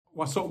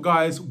What's up,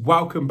 guys?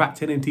 Welcome back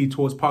to NFT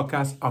Talks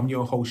podcast. I'm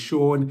your host,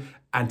 Sean,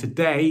 and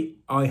today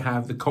I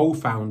have the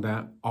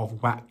co-founder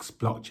of Wax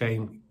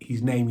Blockchain.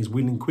 His name is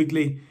William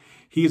Quigley.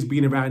 He has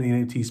been around in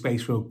the NFT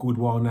space for a good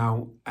while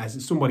now.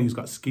 As somebody who's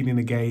got skin in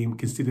the game,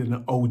 considered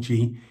an OG,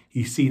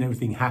 he's seen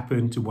everything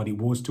happen to what it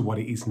was to what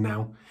it is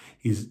now.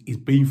 He's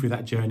been through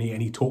that journey,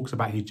 and he talks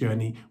about his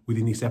journey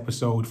within this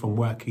episode, from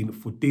working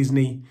for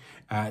Disney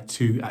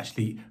to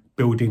actually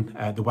building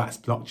the Wax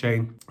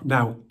Blockchain.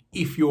 Now,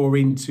 if you're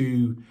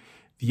into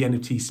the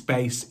NFT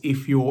space,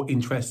 if you're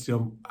interested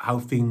in how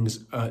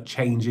things are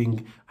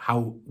changing,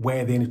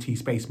 where the NFT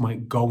space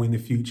might go in the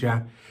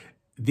future,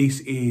 this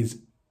is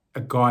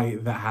a guy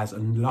that has a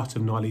lot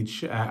of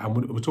knowledge,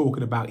 and we're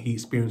talking about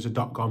his experience of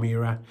 .com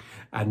era,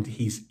 and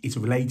he's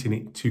relating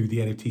it to the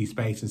NFT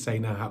space and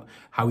saying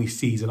how he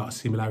sees a lot of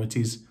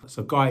similarities.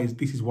 So guys,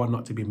 this is one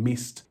not to be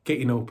missed. Get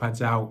your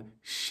notepads out,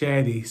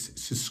 share this,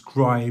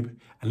 subscribe,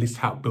 and let's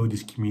help build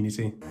this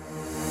community.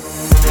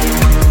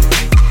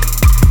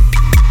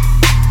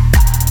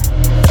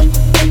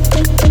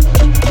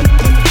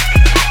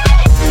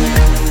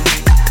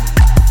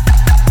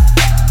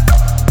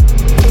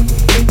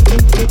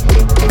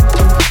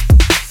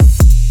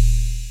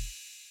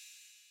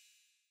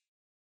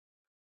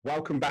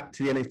 Welcome back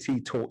to the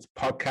NFT Talks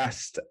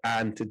podcast,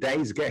 and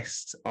today's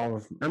guest,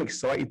 I'm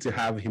excited to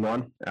have him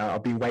on.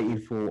 I've been waiting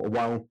for a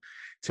while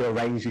to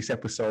arrange this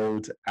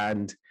episode,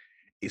 and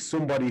it's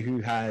somebody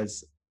who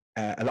has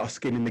a lot of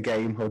skin in the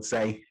game, I would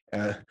say.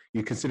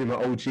 You consider him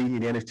an OG in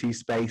the NFT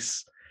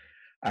space.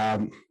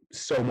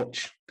 So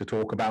much to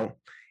talk about.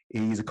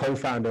 He's a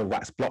co-founder of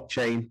Wax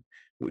Blockchain,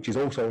 which is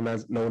also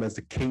known as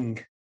the king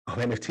of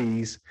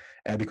NFTs,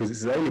 because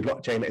it's the only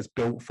blockchain that is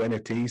built for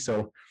NFTs.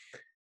 So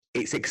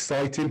it's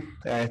exciting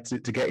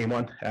to get him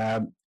on.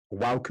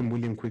 Welcome,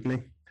 William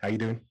Quigley. How you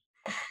doing?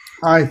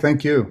 Hi,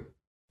 thank you.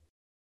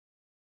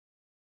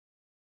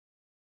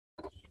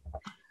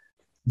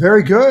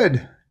 Very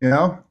good.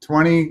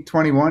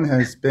 2021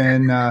 has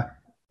been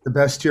the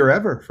best year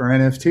ever for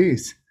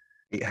NFTs.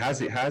 It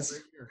has.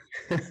 It's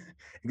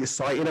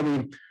exciting. I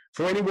mean,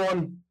 for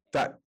anyone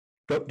that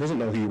doesn't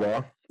know who you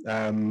are,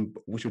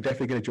 which we're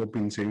definitely going to jump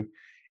into,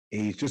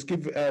 is just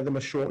give them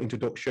a short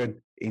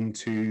introduction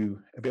into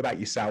a bit about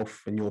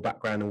yourself and your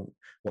background and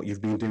what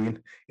you've been doing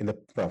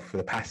for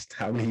the past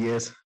how many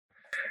years?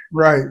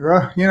 Right.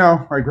 Well,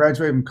 I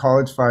graduated from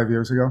college 5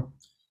 years ago.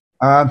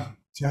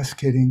 Just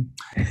kidding.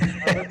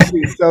 Let's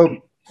see. So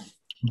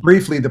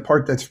briefly, the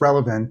part that's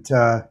relevant.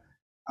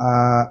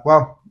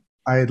 Well,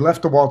 I had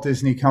left the Walt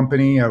Disney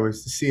Company. I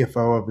was the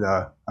CFO of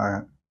the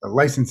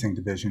licensing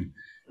division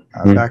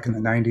back in the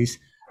 90s.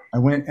 I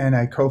went and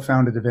I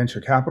co-founded a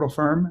venture capital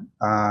firm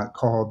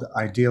called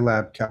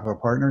Idealab Capital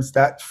Partners.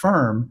 That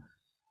firm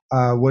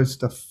was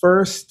the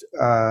first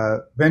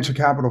venture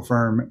capital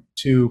firm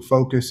to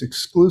focus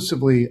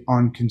exclusively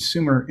on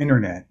consumer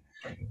internet.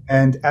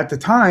 And at the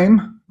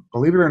time,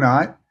 believe it or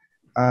not,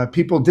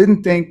 people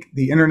didn't think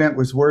the internet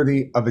was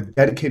worthy of a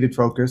dedicated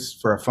focus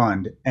for a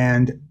fund.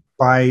 And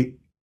by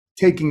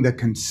taking the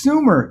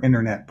consumer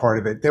internet part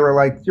of it, they were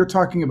like, you're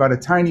talking about a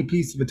tiny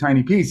piece of a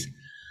tiny piece.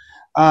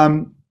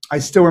 I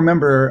still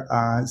remember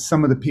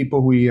some of the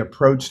people we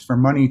approached for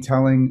money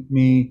telling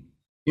me,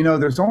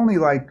 there's only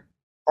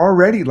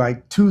already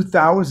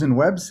 2,000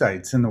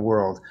 websites in the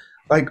world.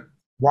 Like,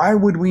 why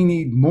would we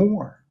need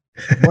more?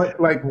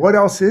 What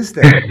else is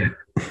there?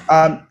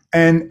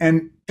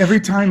 And every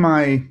time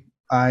I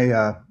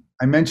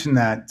mention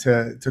that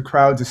to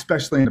crowds,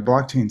 especially in the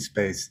blockchain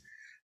space,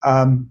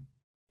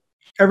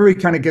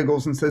 everybody kind of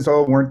giggles and says,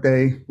 "Oh, weren't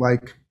they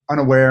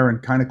unaware and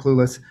kind of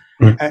clueless?"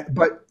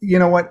 But you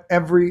know what?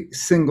 Every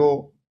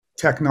single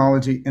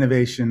technology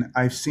innovation,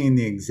 I've seen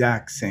the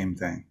exact same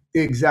thing.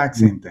 In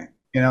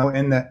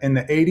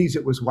the 80s,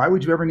 it was, why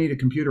would you ever need a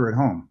computer at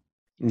home?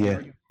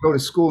 Yeah. Go to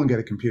school and get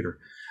a computer.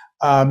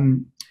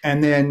 And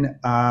then,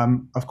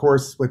 of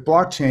course, with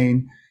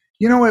blockchain,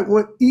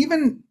 what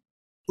even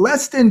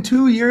less than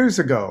 2 years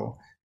ago,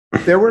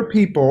 there were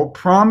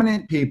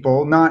prominent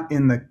people, not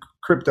in the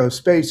crypto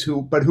space,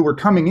 who were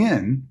coming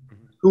in,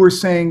 who were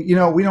saying,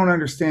 we don't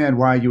understand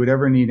why you would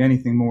ever need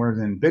anything more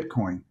than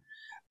Bitcoin.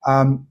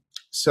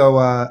 So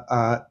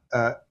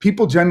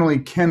people generally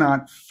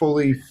cannot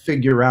fully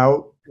figure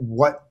out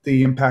what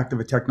the impact of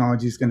a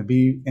technology is going to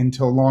be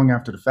until long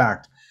after the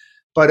fact.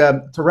 But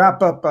to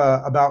wrap up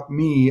about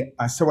me,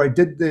 so I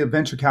did the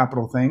venture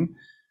capital thing.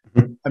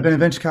 I've been in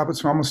venture capital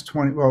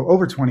for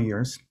over 20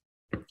 years.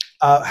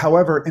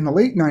 However, in the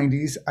late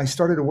 90s, I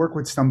started to work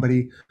with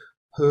somebody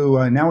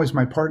who now is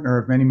my partner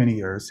of many, many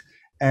years.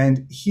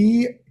 And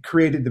he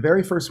created the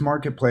very first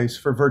marketplace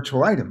for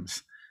virtual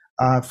items,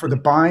 for the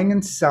buying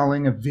and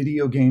selling of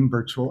video game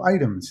virtual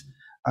items.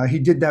 He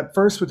did that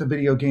first with a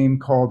video game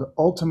called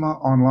Ultima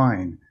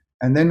Online,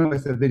 and then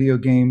with a video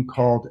game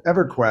called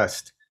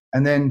EverQuest,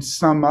 and then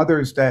some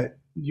others that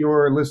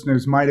your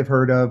listeners might have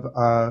heard of,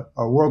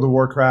 World of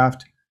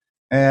Warcraft.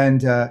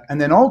 And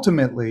then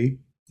ultimately,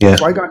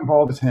 so I got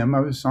involved with him.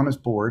 I was on his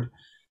board.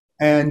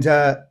 And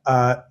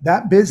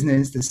that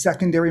business, the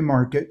secondary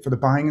market for the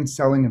buying and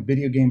selling of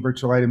video game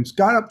virtual items,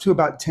 got up to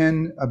about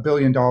 $10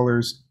 billion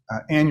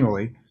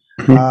annually.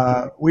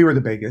 We were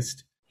the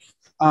biggest.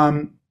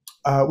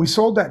 We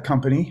sold that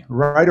company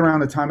right around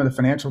the time of the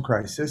financial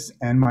crisis,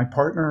 and my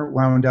partner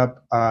wound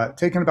up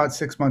taking about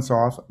 6 months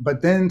off,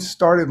 but then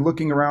started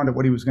looking around at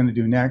what he was going to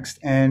do next,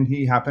 and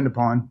he happened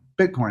upon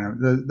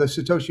Bitcoin, the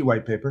Satoshi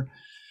white paper.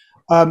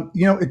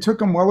 It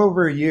took him well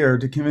over a year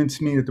to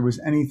convince me that there was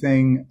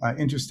anything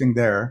interesting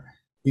there,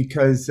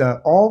 because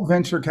all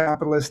venture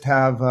capitalists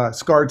have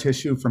scar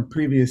tissue from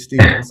previous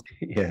deals.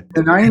 Yeah. In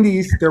the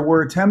 90s, there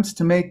were attempts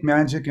to make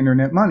magic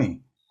internet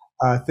money.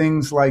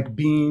 Things like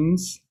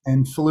beans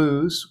and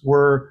flues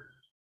were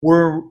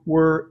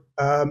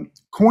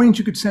coins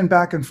you could send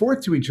back and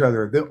forth to each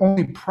other. The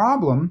only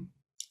problem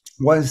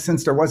was,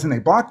 since there wasn't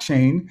a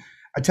blockchain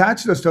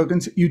attached to those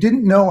tokens, you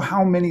didn't know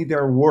how many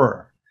there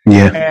were.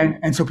 Yeah.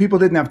 And so people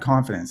didn't have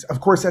confidence.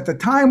 Of course, at the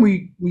time,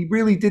 we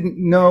really didn't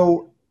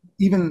know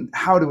even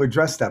how to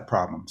address that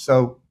problem.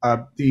 So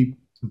the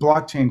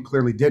blockchain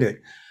clearly did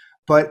it.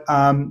 But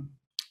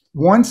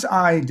once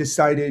I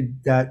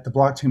decided that the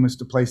blockchain was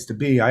the place to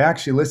be, I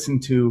actually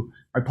listened to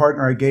my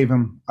partner. I gave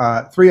him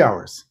 3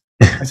 hours.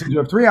 I said, you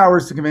have 3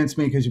 hours to convince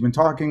me, because you've been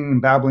talking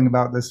and babbling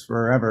about this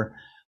forever.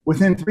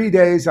 Within 3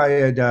 days,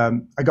 I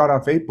got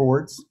off 8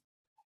 boards.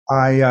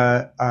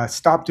 I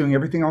stopped doing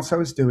everything else I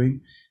was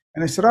doing.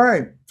 And I said, all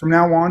right, from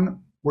now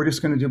on, we're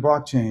just going to do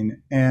blockchain.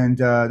 And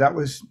that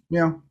was,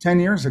 10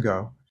 years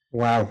ago.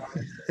 Wow.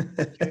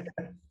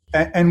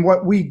 And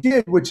what we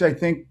did, which I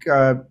think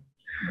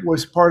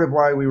was part of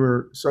why we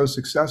were so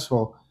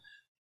successful,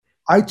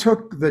 I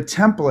took the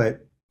template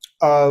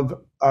of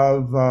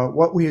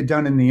what we had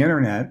done in the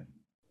internet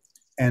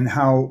and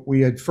how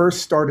we had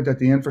first started at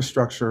the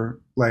infrastructure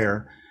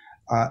layer.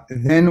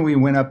 Then we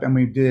went up and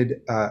we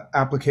did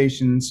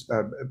applications,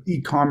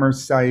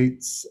 e-commerce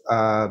sites,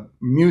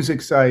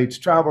 music sites,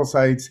 travel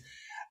sites.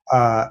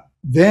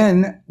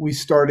 Then we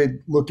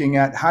started looking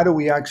at how do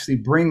we actually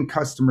bring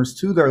customers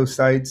to those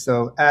sites,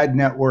 so ad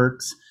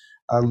networks,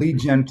 lead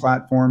gen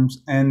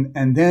platforms,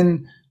 and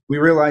then we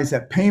realized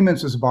that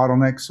payments was a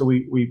bottleneck, so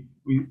we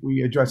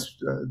addressed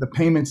the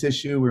payments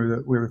issue.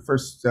 We were the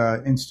first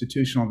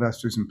institutional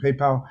investors in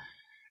PayPal,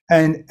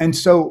 and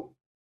so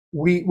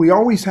we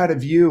always had a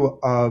view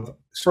of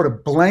sort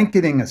of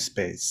blanketing a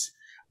space,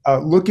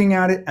 looking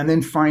at it and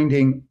then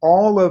finding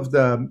all of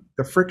the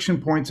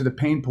friction points or the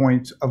pain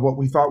points of what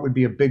we thought would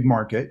be a big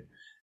market,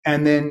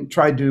 and then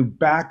tried to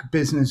back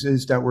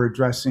businesses that were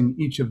addressing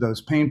each of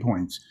those pain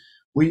points.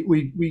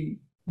 We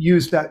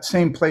used that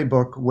same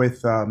playbook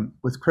with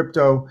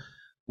crypto.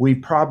 We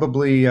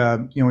probably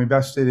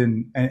invested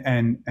in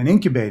and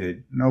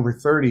incubated in over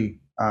 30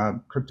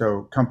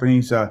 crypto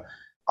companies.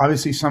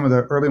 Obviously, some of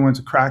the early ones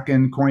are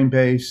Kraken,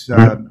 Coinbase,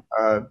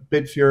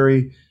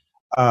 Bitfury,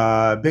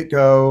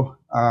 BitGo,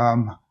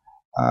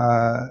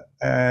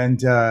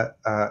 and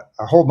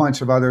a whole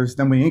bunch of others.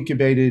 Then we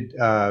incubated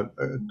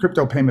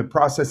crypto payment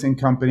processing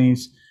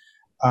companies.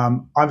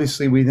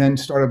 Obviously, we then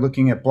started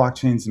looking at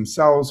blockchains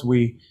themselves.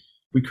 We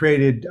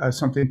created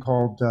something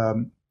called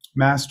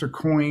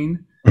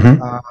Mastercoin.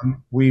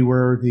 We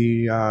were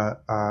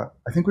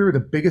I think we were the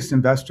biggest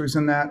investors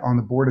in that, on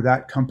the board of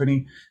that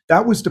company.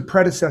 That was the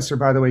predecessor,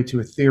 by the way, to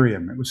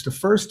Ethereum. It was the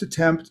first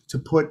attempt to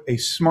put a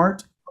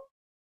smart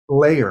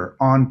layer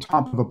on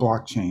top of a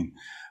blockchain,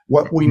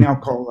 what we now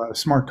call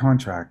smart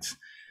contracts.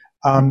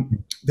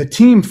 The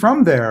team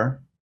from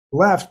there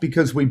left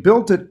because we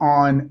built it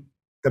on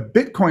the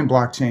Bitcoin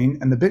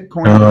blockchain, and the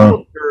Bitcoin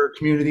developer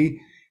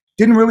community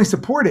didn't really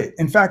support it.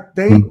 In fact,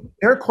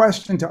 their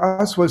question to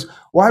us was,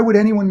 why would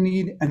anyone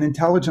need an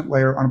intelligent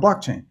layer on a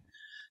blockchain?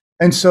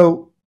 And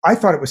so I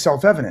thought it was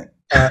self-evident.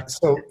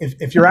 So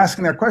if you're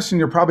asking that question,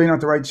 you're probably not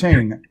the right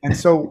chain. And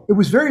so it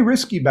was very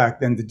risky back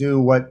then to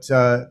do what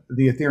the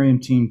Ethereum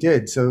team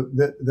did. So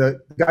the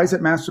guys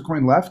at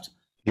Mastercoin left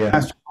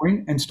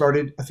Mastercoin and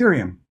started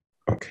Ethereum.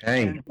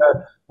 Okay. And,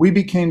 we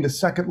became the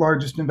second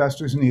largest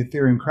investors in the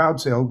Ethereum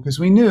crowd sale because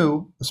we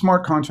knew a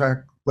smart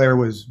contract layer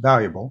was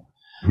valuable.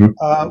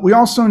 We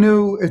also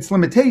knew its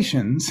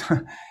limitations.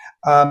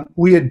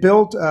 We had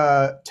built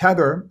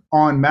Tether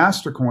on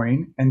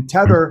Mastercoin, and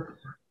Tether,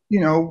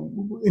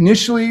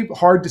 initially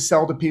hard to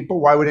sell to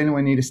people. Why would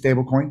anyone need a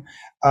stable coin?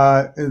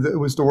 It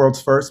was the world's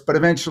first, but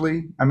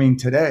eventually,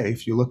 today,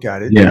 if you look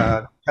at it,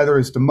 Tether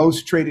is the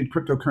most traded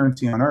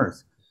cryptocurrency on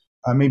earth,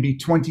 maybe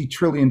 $20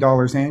 trillion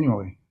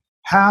annually.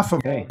 Half of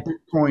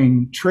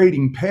Bitcoin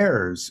trading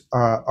pairs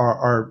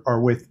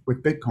are with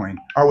Bitcoin,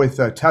 are with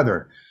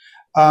Tether.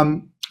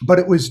 But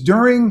it was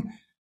during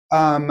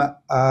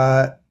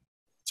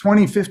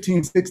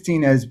 2015,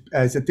 16, as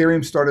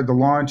Ethereum started to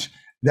launch,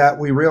 that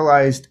we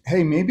realized,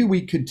 hey, maybe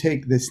we could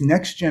take this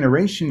next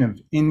generation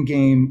of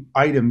in-game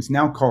items,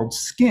 now called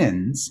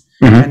skins,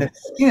 and a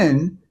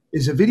skin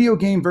is a video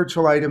game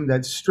virtual item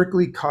that's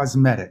strictly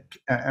cosmetic.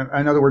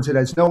 In other words, it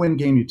has no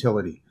in-game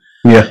utility.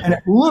 Yeah. And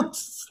it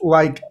looks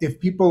like, if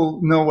people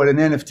know what an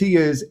NFT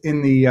is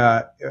in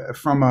the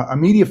from a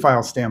media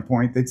file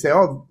standpoint, they'd say,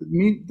 "Oh,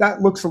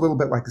 that looks a little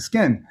bit like a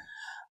skin."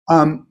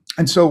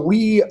 And so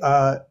we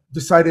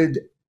decided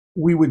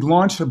we would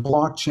launch a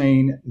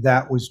blockchain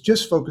that was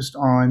just focused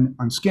on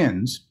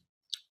skins.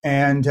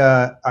 And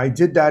I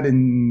did that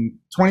in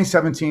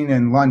 2017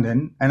 in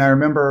London. And I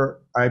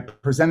remember I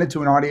presented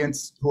to an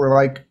audience who were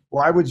like,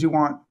 "Why would you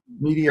want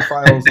media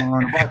files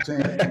on a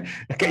blockchain?"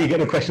 Okay, you get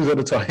the questions all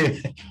the time.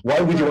 Why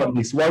would you want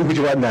this? Why would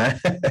you want that?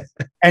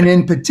 And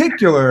in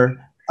particular,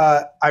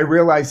 I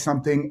realized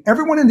something.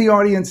 Everyone in the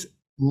audience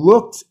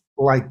looked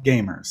like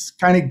gamers,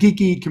 kind of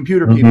geeky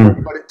computer people,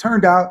 but it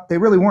turned out they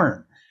really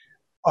weren't.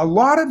 A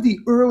lot of the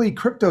early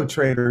crypto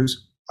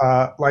traders,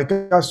 like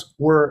us,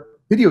 were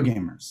video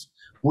gamers.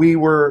 We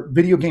were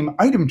video game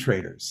item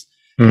traders.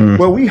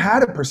 Well, we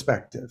had a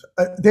perspective.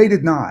 They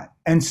did not.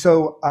 And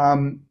so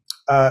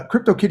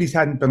CryptoKitties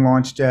hadn't been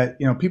launched yet.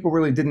 People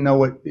really didn't know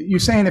what you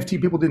say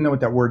NFT. People didn't know what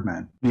that word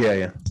meant.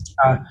 Yeah.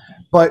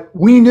 But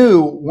we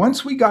knew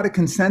once we got a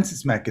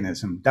consensus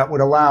mechanism that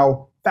would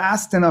allow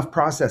fast enough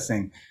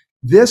processing,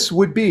 this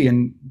would be,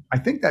 and I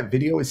think that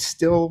video is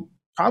still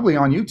probably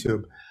on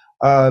YouTube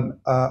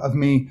of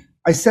me.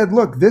 I said,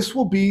 look, this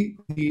will be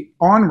the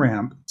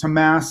on-ramp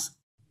to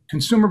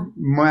consumer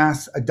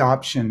mass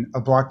adoption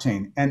of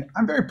blockchain. And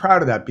I'm very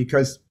proud of that,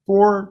 because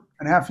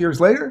 4.5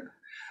 years later,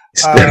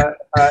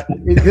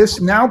 this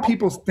now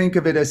people think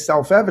of it as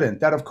self-evident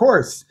that, of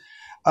course,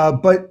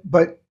 but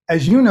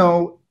as you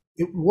know,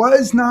 it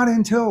was not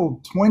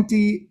until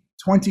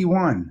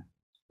 2021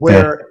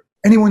 where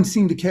anyone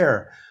seemed to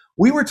care.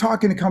 We were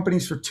talking to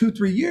companies for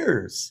 2-3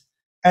 years,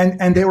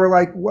 and they were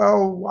like,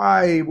 "Well,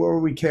 why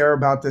would we care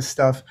about this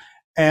stuff?"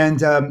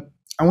 And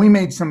we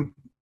made some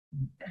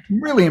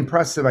really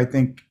impressive, I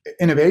think,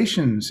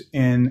 innovations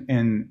in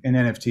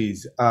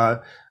NFTs.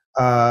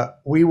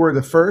 We were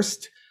the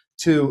first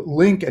to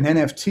link an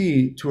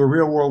NFT to a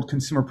real world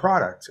consumer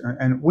product.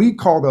 And we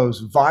call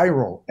those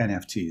viral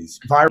NFTs,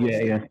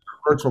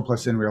 virtual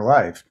plus in real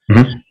life.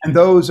 And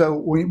those,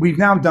 we've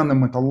now done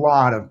them with a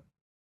lot of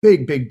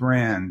big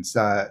brands,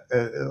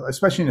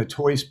 especially in the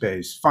toy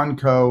space,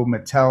 Funko,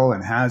 Mattel,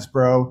 and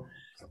Hasbro,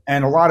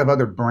 and a lot of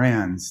other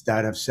brands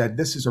that have said,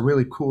 this is a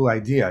really cool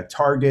idea.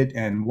 Target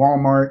and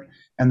Walmart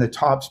and the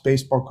Topps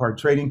baseball card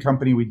trading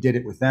company, we did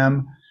it with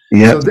them.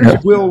 So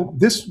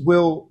this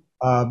will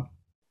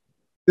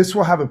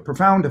have a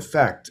profound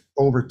effect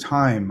over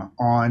time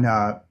on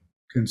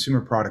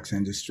consumer products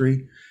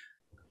industry.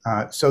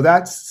 So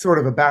that's sort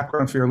of a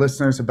background for your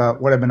listeners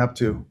about what I've been up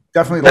to.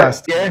 Definitely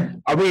last. Yeah,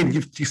 I mean,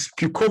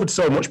 you've covered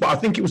so much, but I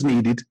think it was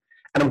needed,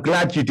 and I'm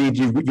glad you did.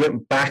 You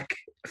went back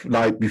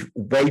like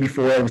way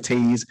before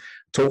NFTs,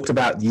 talked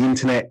about the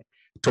internet,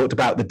 talked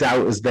about the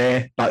doubters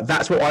there. Like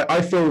that's what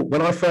I feel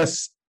when I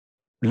first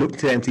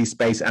looked at NFT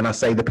space, and I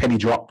say the penny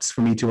dropped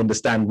for me to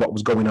understand what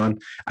was going on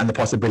and the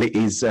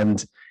possibilities,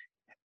 and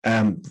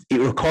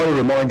it kind of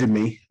reminded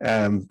me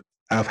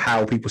of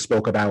how people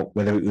spoke about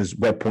whether it was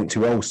Web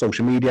 0.20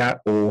 social media,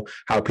 or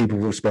how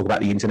people spoke about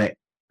the internet.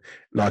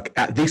 Like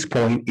at this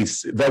point,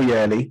 it's very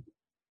early.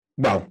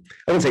 Well,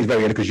 I wouldn't say it's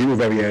very early because you were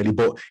very early,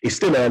 but it's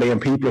still early and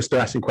people are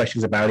still asking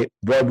questions about it.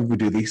 Why would we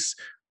do this?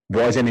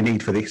 Why is there any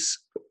need for this?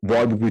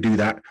 Why would we do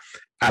that?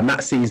 And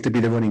that seems to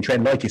be the running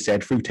trend, like you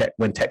said, through tech,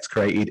 when tech's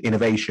created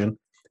innovation,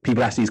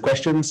 people ask these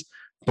questions.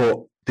 But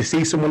to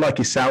see someone like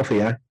yourself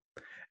here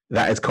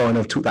that has kind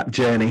of took that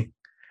journey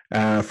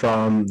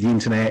from the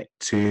internet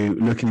to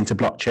looking into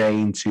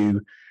blockchain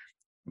to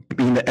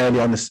being early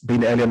on the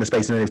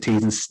space in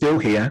NFTs and still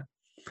here,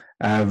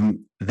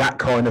 that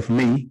kind of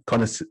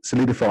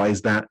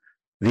solidifies that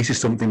this is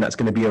something that's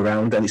going to be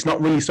around. And it's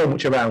not really so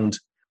much around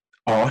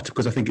art,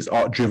 because I think it's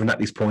art driven at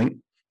this point,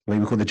 we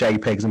call the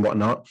JPEGs and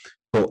whatnot,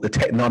 but the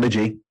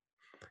technology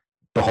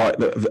behind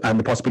and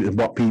the possibility of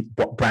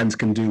what brands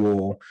can do,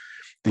 or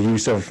the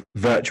use of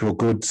virtual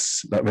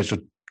goods like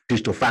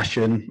digital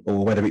fashion,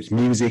 or whether it's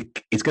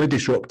music, it's going to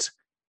disrupt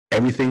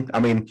everything. I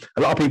mean,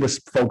 a lot of people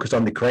focus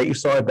on the creative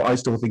side, but I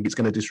still think it's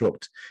going to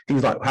disrupt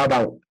things like, how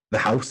about the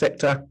health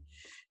sector?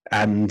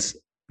 And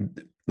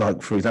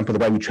like, for example, the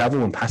way we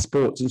travel and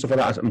passports and stuff like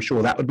that, I'm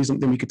sure that would be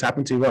something we could tap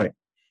into, right?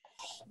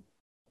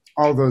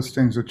 All those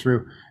things are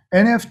true.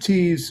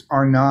 NFTs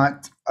are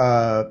not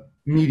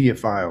media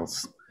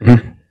files.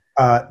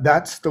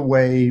 That's the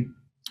way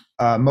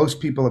most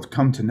people have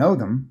come to know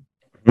them.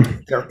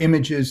 They're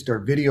images, they're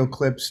video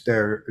clips,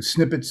 they're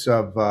snippets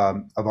of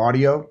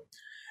audio.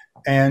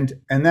 And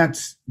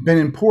that's been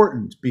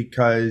important,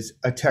 because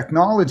a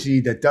technology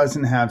that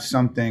doesn't have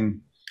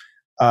something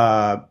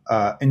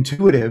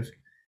intuitive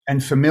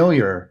and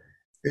familiar,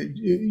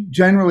 it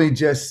generally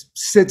just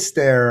sits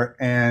there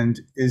and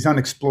is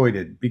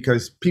unexploited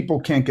because people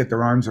can't get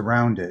their arms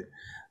around it.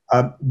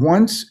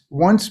 Once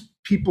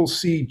people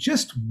see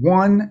just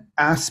one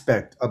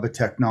aspect of a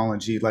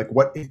technology, like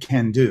what it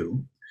can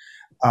do,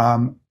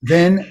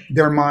 then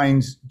their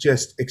minds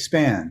just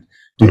expand.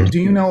 Do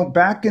you know,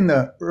 back in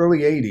the early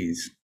 80s,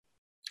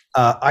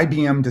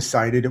 IBM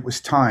decided it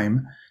was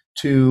time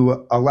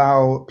to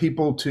allow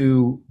people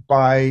to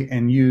buy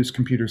and use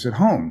computers at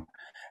home.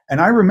 And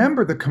I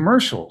remember the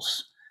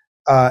commercials.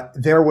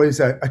 There was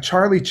a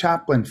Charlie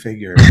Chaplin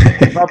figure,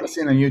 you've probably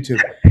seen on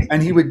YouTube,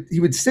 and he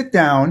would sit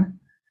down.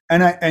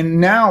 And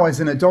now as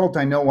an adult,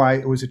 I know why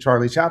it was a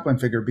Charlie Chaplin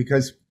figure,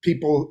 because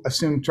people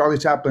assumed Charlie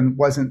Chaplin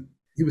wasn't.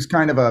 He was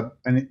kind of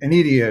an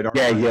idiot.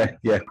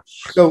 Yeah.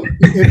 So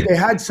if they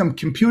had some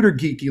computer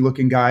geeky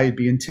looking guy, it'd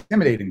be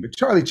intimidating. But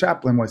Charlie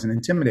Chaplin wasn't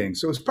intimidating,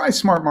 so it was probably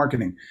smart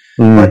marketing.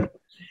 But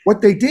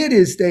what they did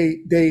is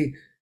they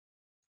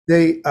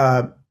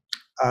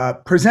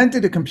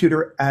presented a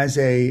computer as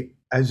a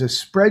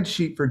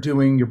spreadsheet for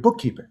doing your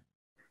bookkeeping,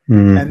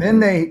 and then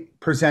they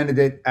presented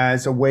it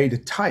as a way to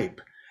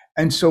type.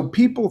 And so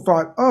people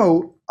thought,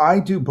 oh, I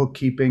do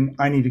bookkeeping,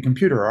 I need a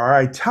computer, or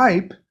I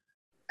type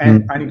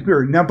and I need a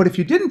computer. Now, but if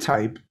you didn't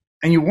type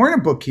and you weren't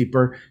a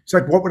bookkeeper, it's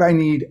like, what would I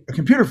need a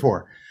computer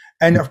for?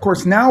 And of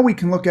course, now we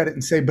can look at it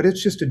and say, but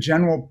it's just a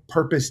general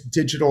purpose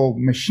digital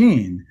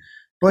machine.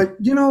 But,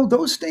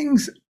 those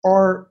things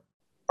are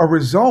a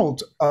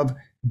result of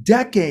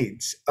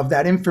decades of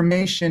that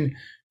information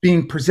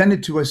being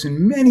presented to us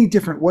in many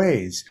different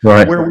ways,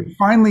 right, where we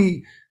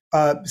finally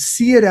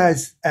see it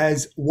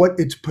as what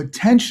its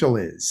potential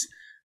is.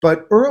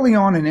 But early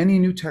on in any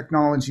new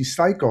technology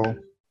cycle,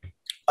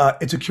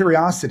 it's a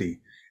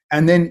curiosity.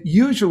 And then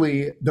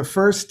usually the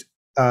first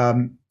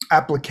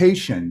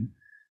application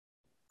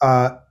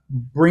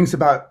brings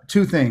about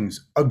two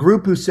things. A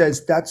group who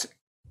says, that's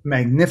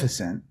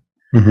magnificent.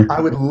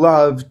 I would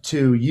love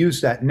to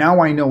use that.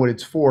 Now I know what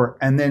it's for.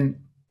 And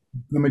then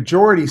the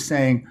majority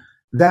saying,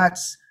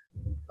 that's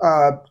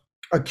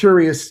a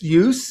curious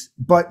use,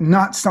 but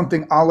not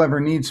something I'll ever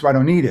need, so I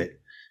don't need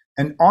it.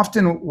 And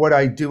often what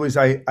I do is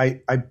I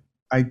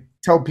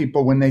tell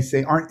people when they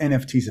say, aren't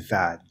NFTs a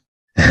fad?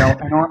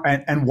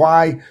 And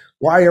why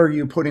are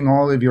you putting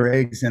all of your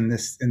eggs in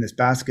this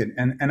basket?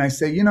 And I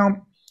say,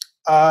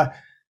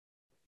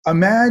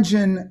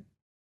 imagine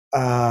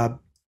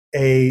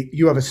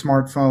you have a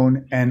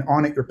smartphone and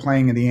on it you're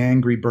playing in the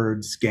Angry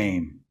Birds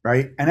game,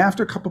 right? And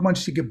after a couple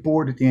months you get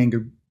bored at the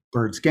Angry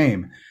Birds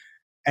game,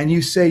 and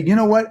you say, you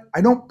know what? I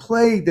don't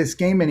play this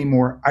game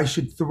anymore. I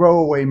should throw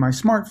away my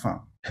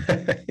smartphone.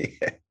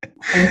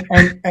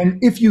 And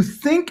if you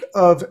think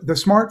of the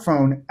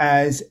smartphone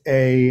as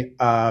a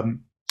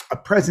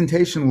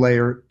presentation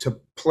layer to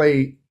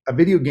play a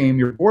video game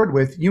you're bored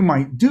with, you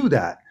might do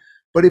that.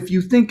 But if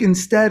you think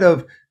instead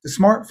of the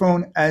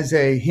smartphone as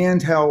a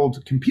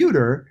handheld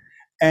computer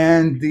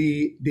and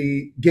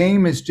the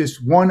game is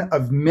just one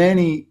of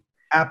many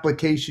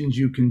applications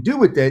you can do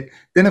with it,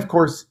 then of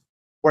course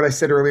what I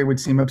said earlier would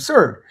seem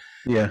absurd.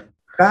 Yeah.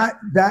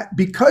 That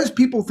because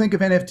people think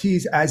of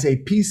NFTs as a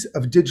piece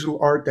of digital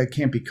art that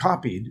can't be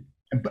copied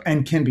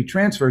and can be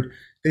transferred,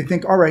 they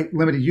think, all right,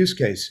 limited use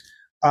case.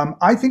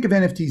 I think of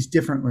NFTs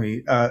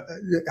differently.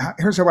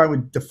 Here's how I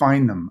would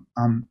define them.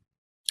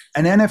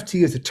 An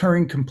NFT is a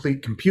Turing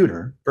complete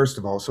computer, first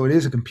of all. So it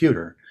is a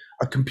computer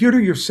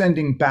you're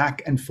sending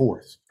back and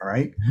forth. All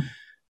right.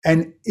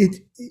 And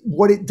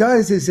what it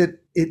does is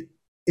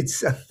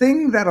it's a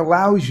thing that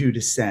allows you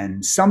to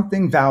send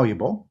something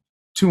valuable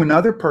to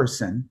another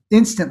person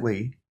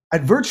instantly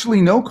at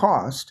virtually no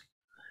cost,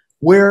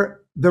 where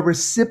the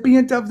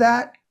recipient of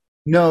that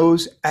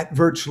knows at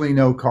virtually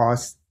no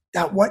cost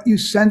that what you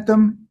sent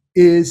them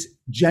is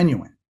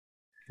genuine.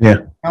 Yeah.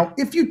 Now,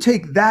 if you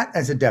take that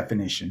as a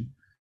definition,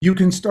 you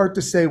can start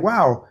to say,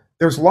 wow,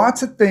 there's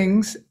lots of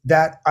things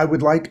that I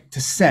would like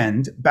to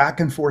send back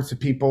and forth to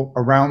people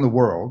around the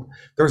world.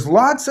 There's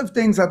lots of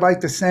things I'd like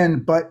to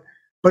send, but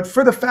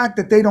for the fact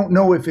that they don't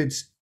know if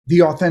it's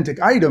the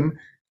authentic item,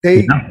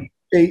 they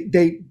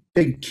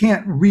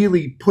can't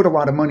really put a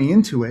lot of money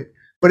into it.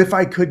 But if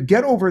I could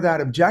get over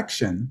that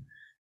objection,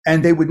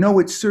 and they would know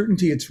it's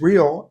certainty, it's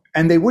real,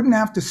 and they wouldn't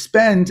have to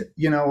spend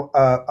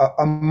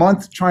a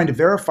month trying to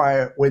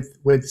verify it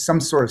with some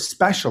sort of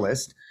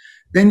specialist,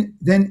 then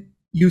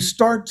you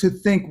start to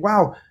think,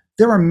 wow,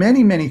 there are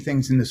many, many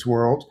things in this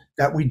world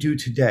that we do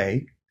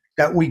today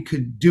that we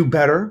could do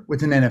better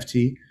with an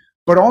NFT,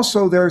 but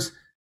also this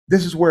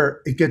is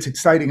where it gets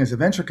exciting as a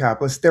venture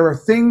capitalist. There are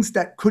things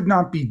that could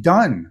not be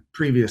done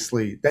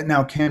previously that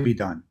now can be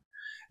done.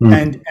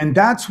 And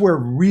that's where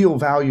real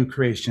value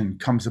creation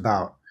comes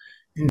about,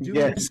 in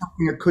doing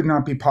something that could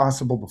not be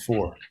possible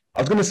before.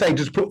 I was going to say,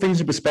 just put things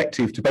in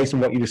perspective based on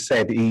what you just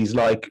said, is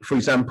like, for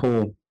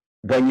example,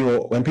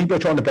 when people are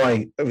trying to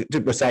buy,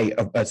 say,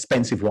 a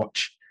expensive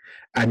watch,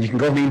 and you can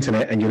go on the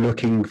internet and you're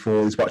looking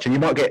for this watch, and you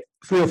might get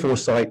 3 or 4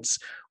 sites,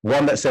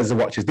 one that says the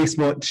watch is this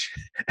much,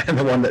 and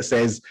the one that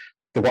says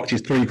the watch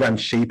is $3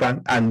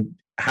 cheaper. And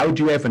how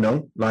do you ever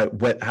know? How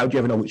do you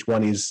ever know which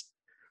one is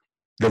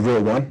the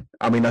real one?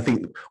 I mean, I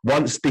think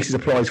once this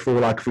applies for,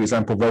 like, for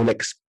example,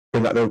 Rolex,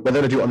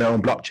 whether they do it on their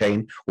own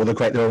blockchain or they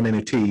create their own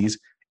NFTs,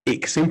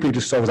 it simply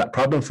just solves that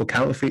problem for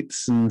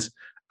counterfeits and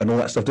all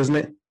that stuff, doesn't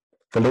it?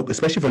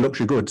 Especially for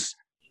luxury goods.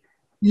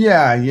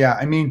 Yeah.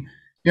 I mean,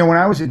 when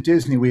I was at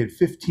Disney, we had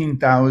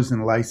 15,000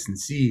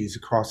 licensees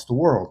across the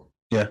world.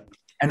 Yeah.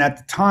 And at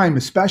the time,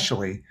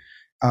 especially,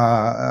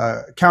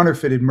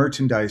 counterfeited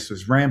merchandise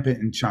was rampant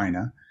in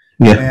China.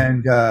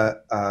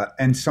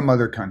 and some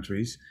other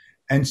countries.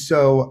 And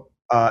so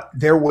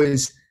there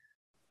was.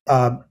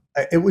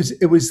 It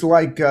was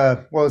like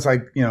it's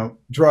like,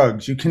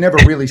 drugs. You can never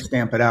really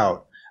stamp it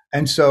out.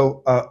 And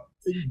so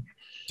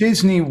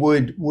Disney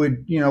would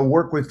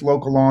work with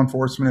local law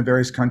enforcement in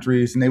various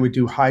countries, and they would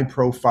do high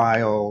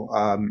profile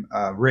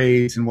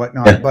raids and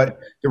whatnot. Yeah. But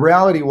the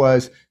reality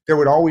was it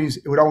would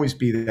always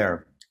be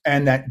there,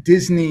 and that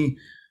Disney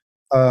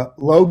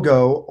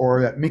logo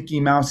or that Mickey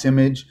Mouse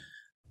image.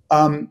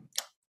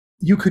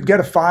 You could get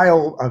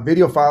a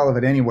video file of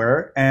it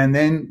anywhere, and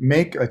then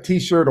make a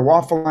T-shirt, a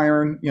waffle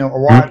iron, a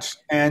watch.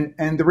 And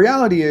the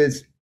reality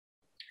is,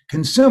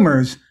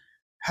 consumers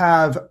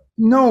have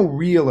no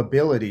real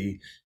ability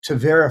to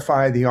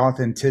verify the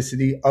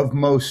authenticity of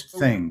most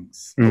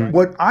things.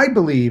 What I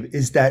believe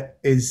is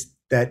that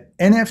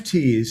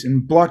NFTs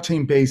and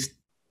blockchain-based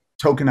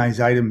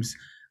tokenized items,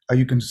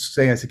 you can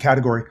say as a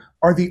category,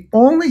 are the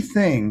only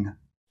thing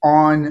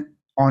on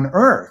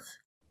Earth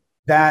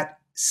that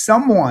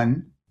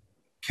someone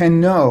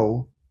can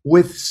know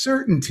with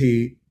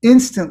certainty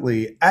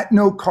instantly at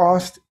no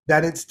cost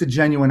that it's the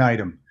genuine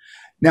item.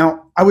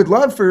 Now, I would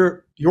love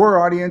for your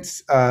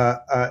audience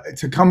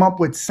to come up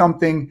with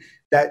something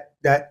that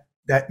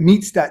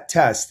meets that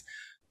test.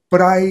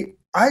 But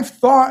I've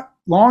thought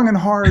long and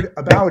hard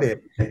about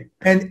it,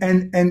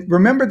 and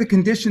remember the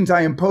conditions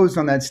I imposed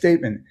on that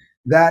statement,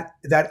 that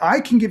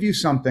I can give you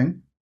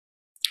something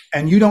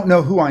and you don't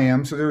know who I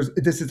am. So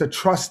this is a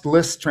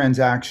trustless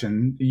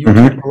transaction. You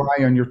can't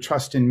rely on your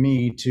trust in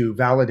me to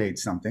validate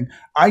something.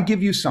 I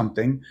give you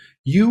something,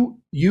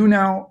 you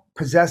now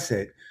possess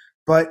it,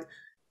 but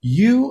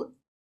you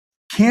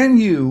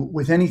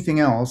with anything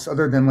else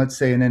other than, let's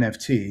say, an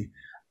NFT,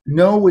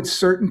 know with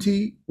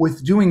certainty,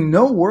 with doing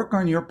no work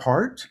on your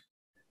part,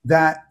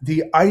 that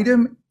the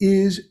item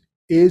is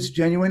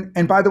genuine.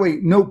 And by the way,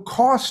 no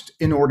cost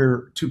in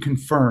order to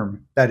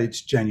confirm that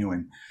it's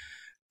genuine.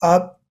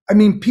 I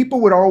mean,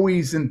 people would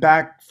always, and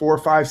back 4,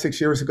 5, 6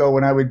 years ago,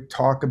 when I would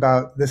talk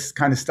about this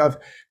kind of stuff,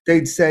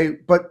 they'd say,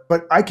 but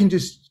I can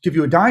just give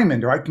you a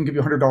diamond, or I can give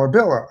you a $100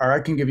 bill, or I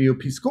can give you a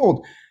piece of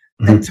gold.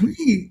 And to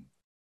me,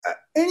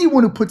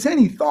 anyone who puts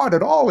any thought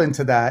at all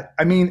into that,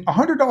 I mean, a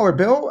 $100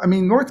 bill, I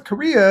mean, North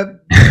Korea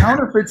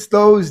counterfeits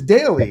those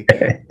daily.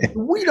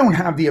 We don't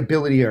have the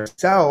ability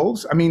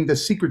ourselves. I mean, the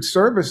Secret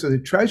Service or the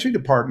Treasury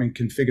Department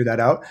can figure that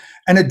out.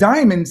 And a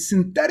diamond,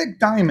 synthetic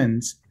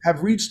diamonds,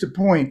 have reached a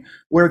point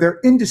where they're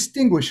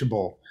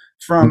indistinguishable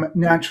from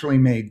naturally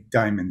made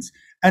diamonds.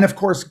 And of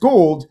course,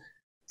 gold,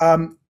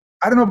 I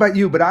don't know about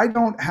you, but I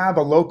don't have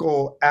a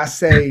local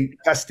assay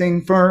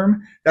testing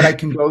firm that I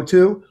can go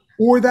to,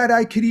 or that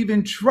I could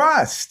even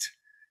trust,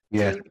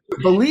 to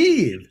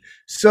believe.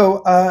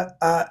 So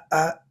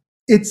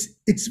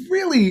it's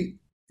really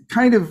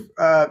kind of,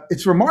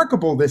 it's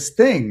remarkable, this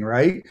thing,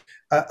 right?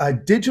 A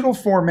digital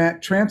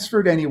format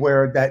transferred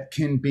anywhere that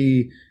can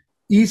be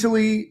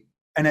easily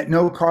and at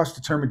no cost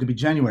determined to be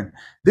genuine.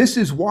 This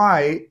is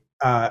why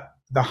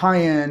the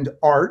high-end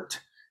art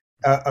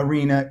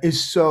arena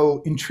is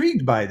so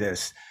intrigued by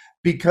this,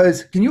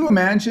 because can you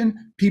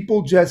imagine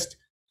people just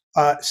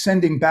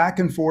sending back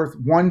and forth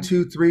 $1,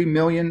 $2, $3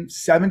 million,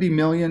 $70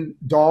 million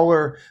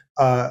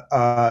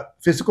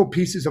physical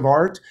pieces of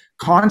art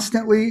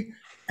constantly,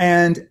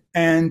 and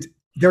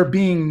there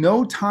being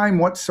no time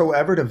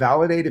whatsoever to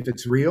validate if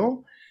it's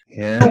real?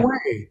 Yeah, no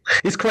way.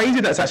 It's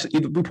crazy. That's actually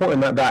reporting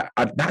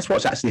that's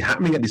what's actually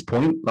happening at this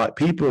point. Like,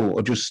 people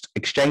are just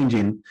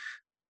exchanging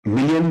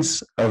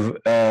millions of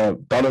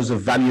dollars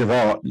of value of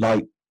art,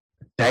 like,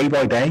 day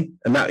by day,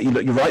 and that,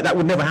 you're right, that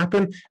would never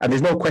happen, and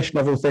there's no question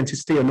of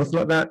authenticity or nothing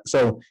like that.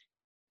 So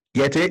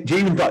yeah, to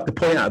even like to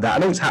point out that, I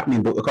know it's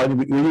happening, but kind of,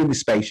 when you're in this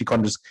space, you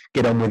can't just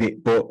get on with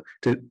it. But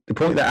to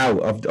point that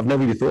out, I've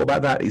never really thought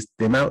about that, is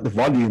the amount, the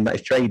volume that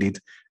is traded,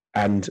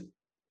 and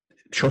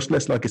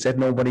trustless, like I said,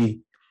 nobody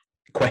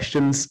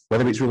questions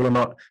whether it's real or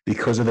not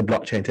because of the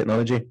blockchain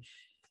technology.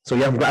 So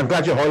yeah, I'm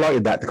glad you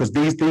highlighted that, because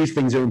these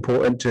things are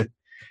important to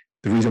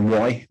the reason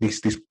why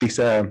this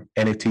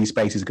NFT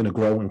space is going to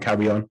grow and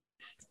carry on.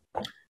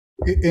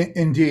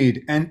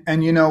 Indeed. And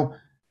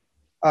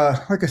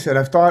like I said,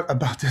 I've thought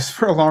about this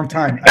for a long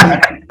time.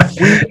 I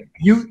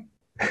mean,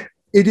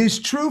 it is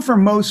true for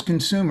most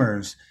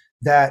consumers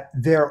that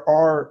there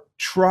are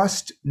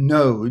trust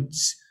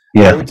nodes.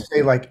 I would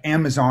say, like,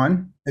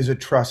 Amazon is a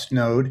trust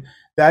node.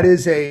 That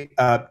is an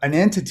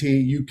entity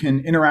you can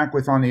interact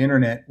with on the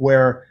internet,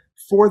 where,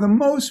 for the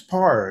most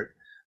part,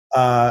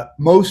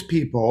 most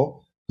people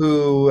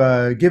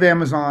who give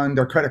Amazon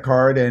their credit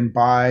card and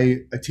buy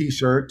a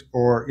T-shirt,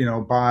 or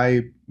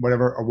buy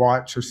whatever, a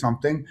watch or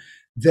something,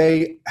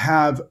 they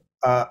have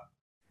a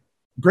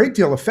great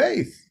deal of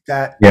faith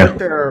that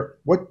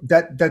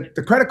that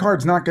the credit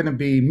card's not going to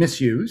be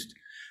misused,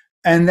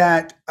 and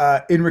that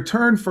in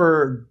return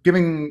for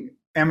giving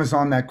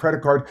Amazon that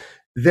credit card,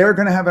 they're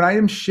going to have an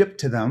item shipped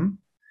to them.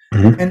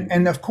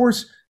 And of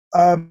course,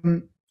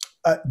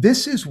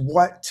 this is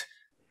what.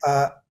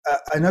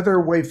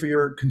 Another way for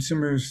your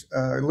consumers,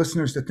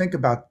 listeners, to think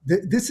about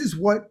this is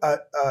what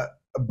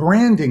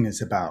branding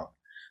is about.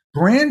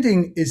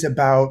 branding is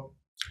about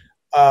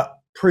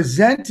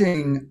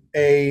presenting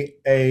a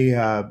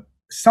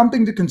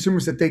something to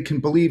consumers that they can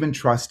believe and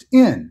trust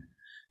in.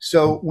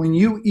 So when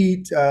you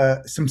eat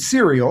some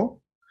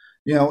cereal,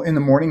 in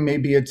the morning,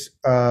 maybe it's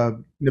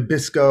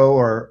Nabisco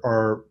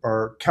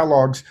or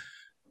Kellogg's,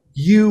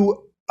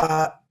 you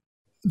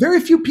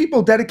very few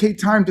people dedicate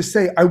time to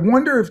say, I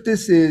wonder if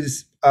this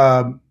is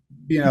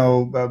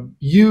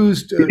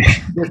used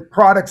with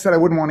products that I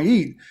wouldn't want to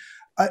eat.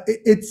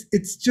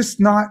 It's just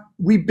not.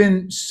 We've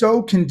been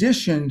so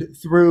conditioned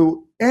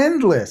through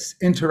endless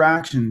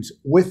interactions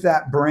with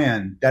that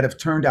brand that have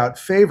turned out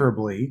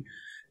favorably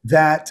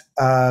that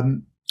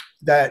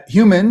that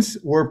humans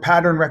were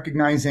pattern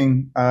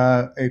recognizing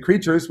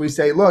creatures. We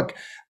say, look,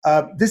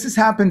 this has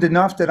happened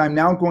enough that I'm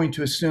now going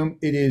to assume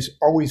it is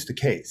always the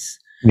case.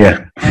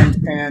 Yeah.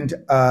 And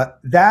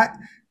that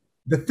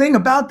the thing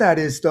about that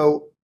is,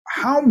 though,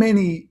 how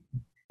many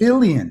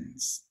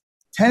billions,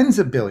 tens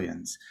of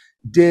billions,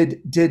 did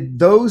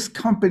those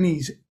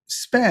companies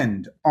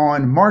spend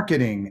on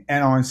marketing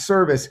and on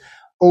service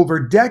over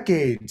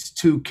decades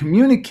to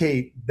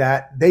communicate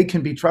that they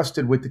can be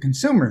trusted with the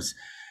consumers?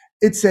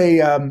 It's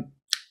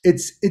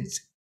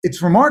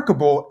it's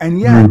remarkable, and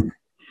yet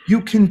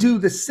you can do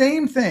the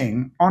same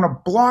thing on a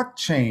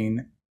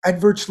blockchain at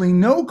virtually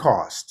no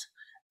cost,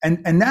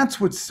 and that's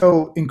what's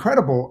so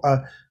incredible.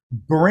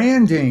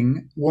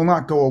 Branding will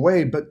not go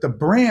away, but the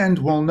brand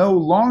will no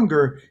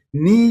longer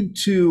need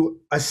to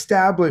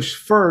establish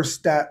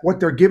first that what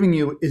they're giving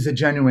you is a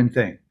genuine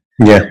thing.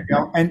 Yeah.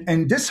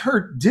 And this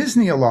hurt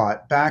Disney a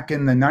lot back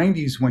in the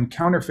 90s when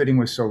counterfeiting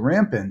was so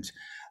rampant,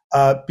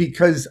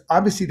 because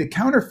obviously the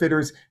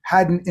counterfeiters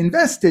hadn't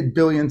invested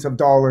billions of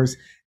dollars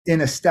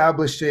in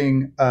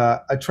establishing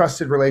a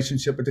trusted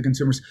relationship with the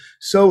consumers.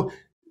 So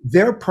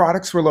their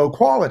products were low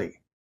quality.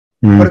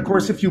 But of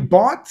course, if you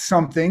bought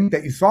something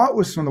that you thought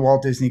was from the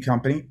Walt Disney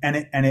Company and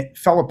it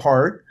fell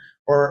apart,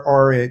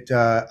 or it,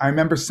 I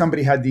remember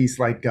somebody had these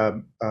like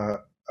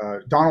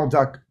Donald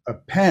Duck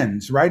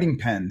pens, writing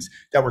pens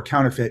that were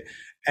counterfeit,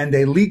 and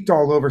they leaked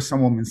all over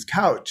some woman's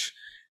couch.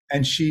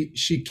 And she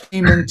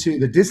came into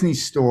the Disney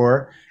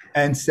store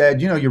and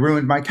said, you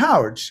ruined my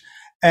couch.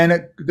 And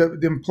the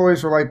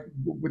employees were like,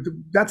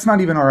 that's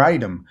not even our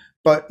item.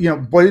 But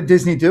what did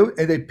Disney do?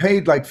 They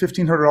paid like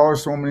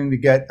 $1,500 for a woman to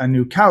get a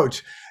new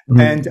couch.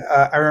 And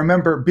I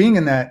remember being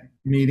in that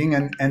meeting,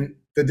 and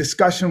the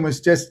discussion was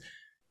just,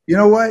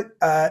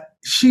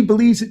 she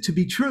believes it to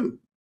be true.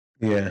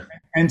 Yeah.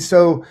 And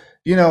so,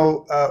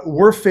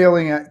 we're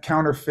failing at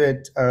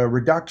counterfeit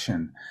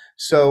reduction.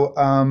 So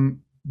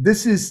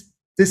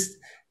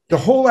the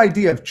whole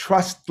idea of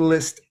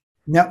trustless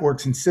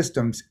networks and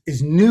systems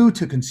is new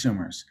to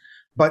consumers,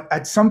 but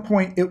at some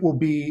point it will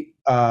be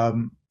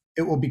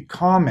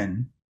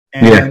common,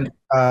 and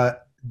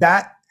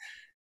that.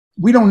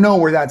 We don't know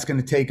where that's going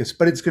to take us,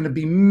 but it's going to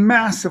be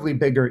massively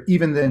bigger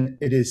even than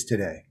it is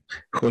today.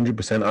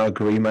 100%. I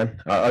agree, man.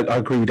 I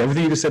agree with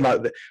everything you just said.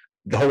 Like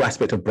the whole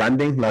aspect of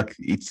branding, like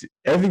it's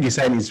everything you're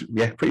saying is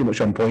pretty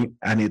much on point.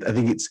 And I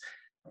think it's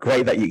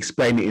great that you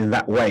explain it in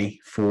that way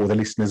for the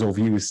listeners or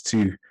viewers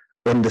to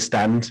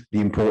understand the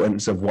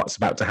importance of what's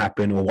about to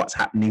happen or what's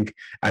happening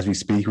as we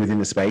speak within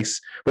the space.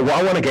 But what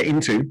I want to get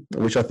into,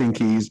 which I think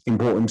is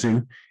important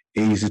too,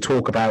 is to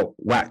talk about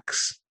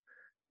Wax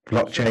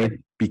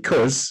blockchain,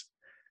 because,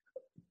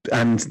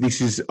 and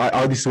this is what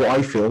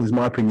I feel is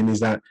my opinion,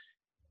 is that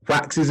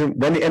Wax isn't,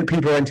 when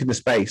people are entering the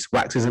space,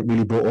 Wax isn't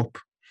really brought up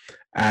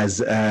as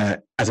a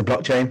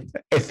blockchain.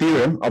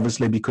 Ethereum,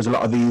 obviously, because a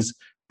lot of these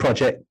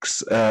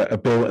projects are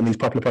built, and these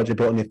popular projects are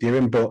built on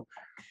Ethereum, but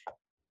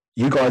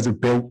you guys have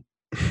built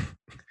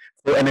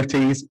for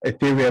NFTs.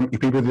 Ethereum, if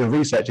people do the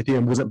research,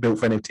 Ethereum wasn't built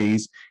for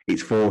NFTs.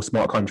 It's for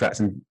smart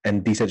contracts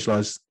and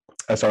decentralized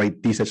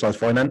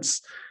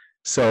finance.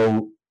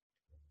 So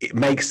it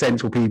makes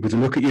sense for people to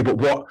look at you. But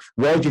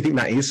why do you think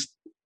that is?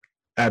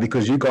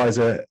 Because you guys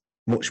are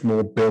much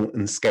more built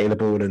and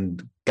scalable,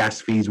 and gas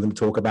fees we're going to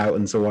talk about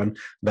and so on.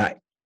 That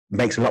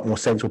makes a lot more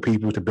sense for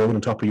people to build on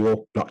top of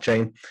your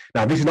blockchain.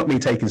 Now, this is not me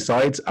taking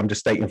sides. I'm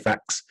just stating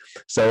facts.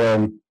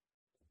 So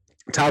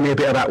tell me a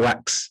bit about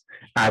Wax,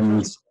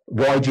 and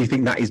why do you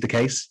think that is the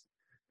case?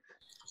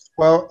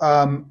 Well,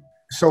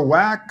 so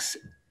Wax,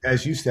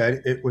 as you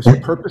said, it was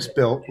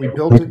purpose-built. We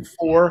built it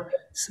for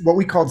what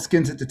we called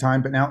skins at the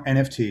time, but now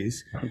NFTs.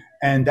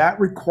 And that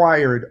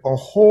required a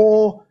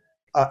whole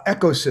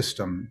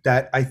ecosystem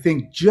that I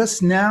think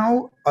just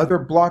now other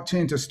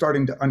blockchains are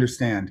starting to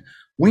understand.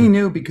 We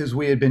knew, because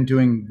we had been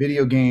doing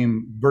video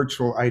game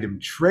virtual item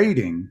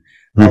trading,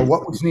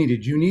 what was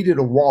needed. You needed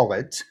a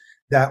wallet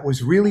that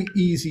was really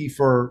easy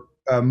for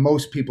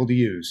most people to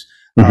use.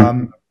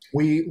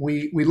 We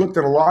looked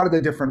at a lot of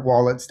the different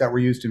wallets that were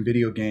used in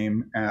video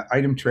game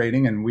item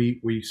trading, and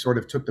we sort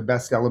of took the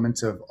best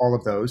elements of all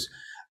of those.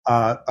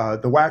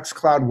 The Wax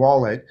Cloud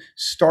wallet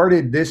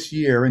started this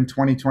year in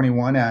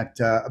 2021 at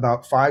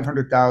about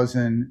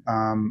 500,000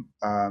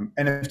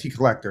 NFT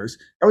collectors.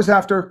 That was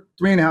after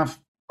 3.5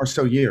 or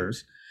so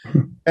years.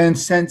 And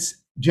since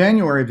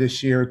January of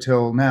this year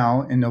till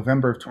now, in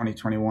November of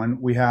 2021,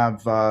 we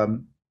have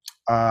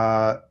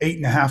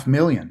 8.5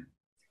 million.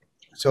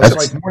 So it's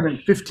like more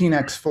than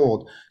 15x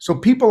fold. So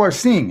people are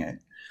seeing it.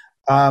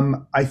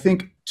 I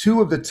think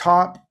 2 of the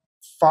top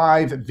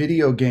 5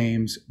 video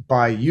games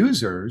by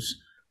users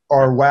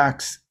are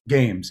Wax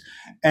games.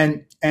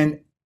 And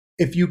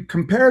if you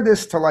compare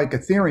this to like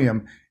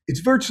Ethereum, it's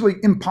virtually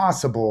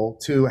impossible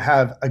to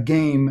have a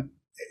game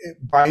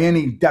by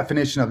any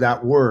definition of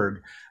that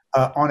word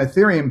on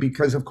Ethereum,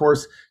 because of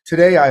course,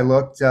 today I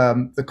looked,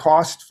 the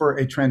cost for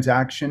a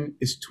transaction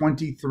is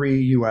 23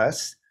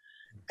 US.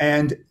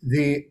 And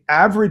the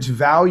average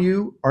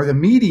value or the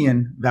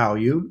median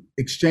value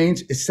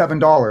exchange is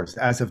 $7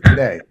 as of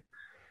today.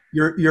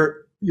 You're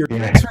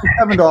transferring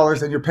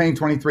 $7 and you're paying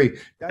 23.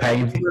 That's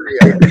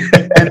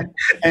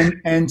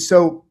and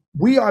so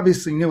we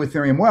obviously knew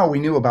Ethereum well. We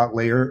knew about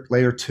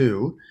layer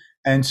 2,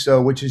 and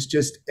so which is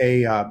just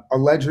a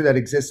ledger that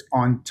exists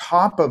on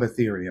top of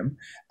Ethereum.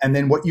 And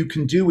then what you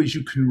can do is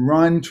you can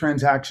run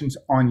transactions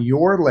on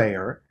your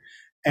layer,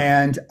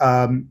 and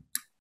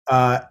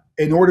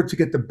in order to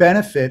get the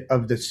benefit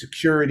of the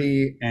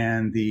security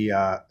and the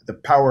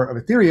power of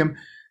Ethereum,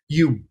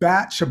 you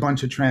batch a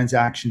bunch of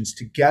transactions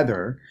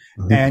together,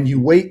 and you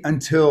wait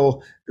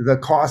until the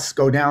costs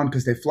go down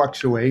because they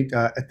fluctuate.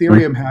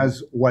 Ethereum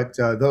has what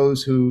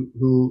those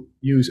who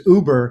use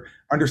Uber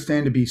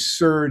understand to be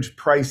surge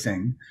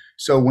pricing.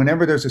 So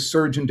whenever there's a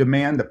surge in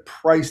demand, the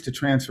price to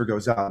transfer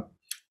goes up,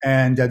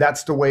 and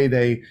that's the way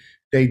they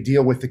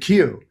deal with the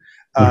queue.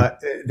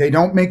 They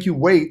don't make you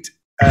wait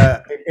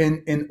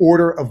in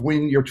order of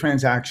when your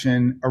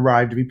transaction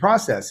arrived to be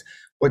processed.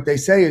 What they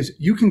say is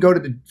you can go to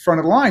the front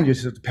of the line, you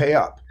just have to pay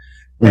up.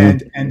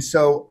 And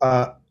so,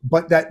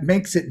 but that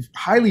makes it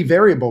highly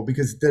variable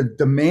because the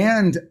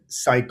demand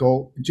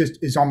cycle just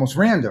is almost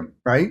random,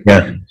 right?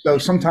 Yeah. So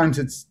sometimes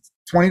it's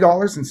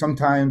 $20 and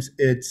sometimes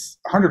it's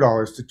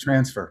 $100 to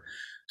transfer.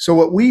 So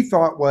what we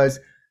thought was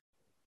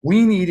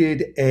we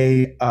needed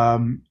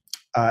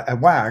at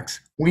Wax,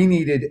 we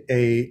needed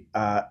a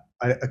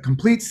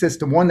complete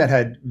system, one that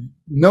had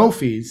no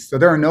fees. So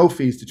there are no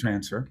fees to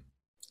transfer.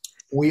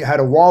 We had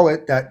a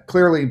wallet that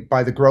clearly,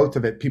 by the growth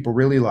of it, people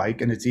really like,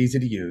 and it's easy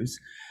to use.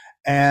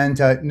 And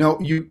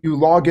you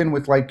log in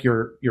with like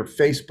your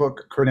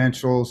Facebook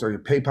credentials or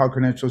your PayPal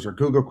credentials or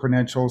Google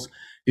credentials.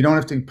 You don't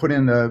have to put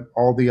in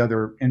all the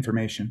other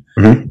information.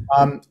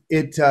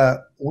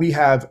 We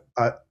have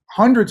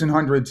hundreds and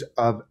hundreds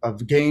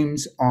of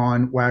games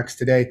on Wax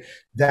today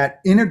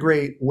that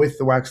integrate with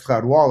the Wax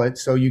Cloud wallet.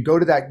 So you go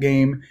to that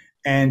game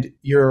and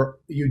you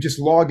just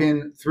log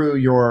in through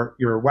your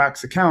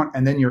Wax account,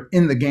 and then you're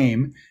in the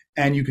game,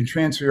 and you can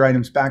transfer your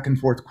items back and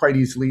forth quite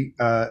easily,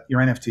 your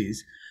NFTs.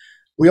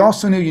 We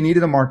also knew you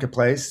needed a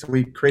marketplace, so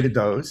we created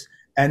those.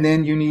 And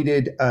then you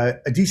needed a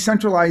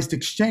decentralized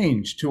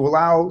exchange to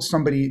allow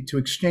somebody to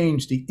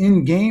exchange the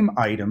in-game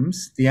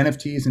items, the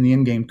NFTs and the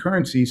in-game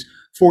currencies,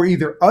 for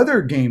either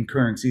other game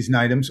currencies and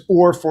items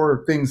or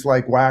for things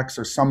like Wax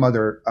or some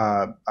other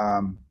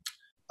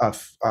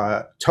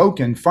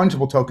token,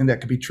 fungible token that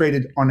could be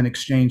traded on an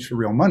exchange for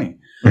real money.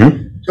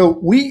 So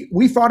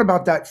we thought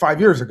about that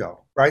 5 years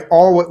ago, right?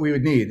 All what we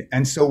would need.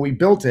 And so we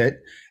built it.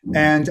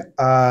 And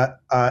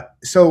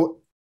so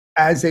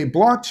as a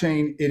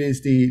blockchain, it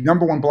is the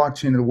 #1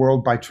 blockchain in the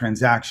world by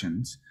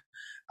transactions.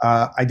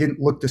 I didn't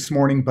look this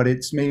morning, but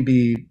it's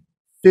maybe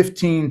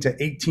 15 to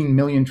 18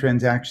 million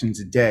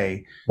transactions a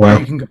day. Wow.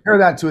 You can compare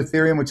that to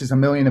Ethereum, which is a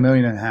million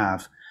and a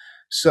half.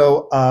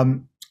 So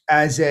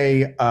as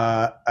an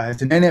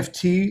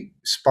NFT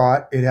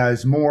spot, it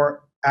has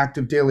more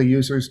active daily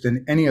users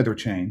than any other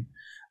chain.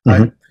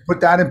 To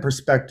put that in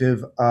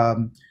perspective,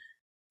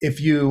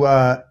 if you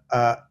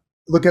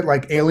look at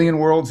like Alien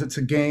Worlds, it's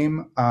a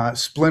game.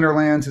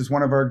 Splinterlands is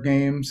one of our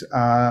games.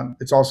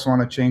 It's also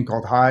on a chain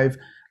called Hive.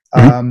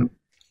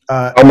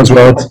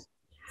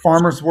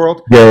 Farmers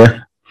World.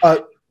 Yeah.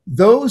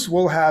 Those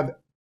will have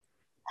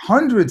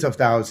hundreds of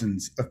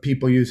thousands of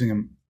people using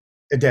them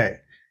a day.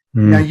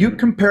 Now you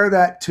compare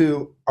that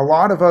to a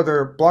lot of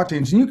other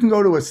blockchains, and you can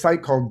go to a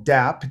site called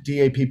DApp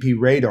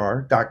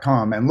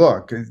and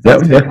look.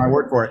 Take my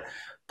word for it.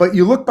 But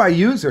you look by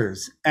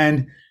users,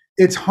 and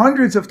it's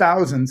hundreds of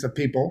thousands of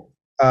people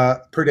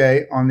per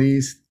day on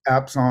these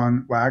apps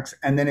on Wax,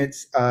 and then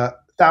it's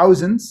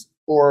thousands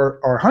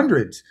or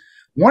hundreds.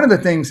 One of the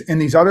things in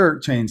these other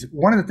chains,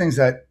 one of the things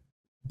that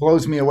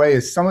blows me away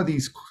is some of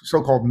these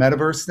so-called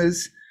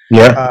metaverses.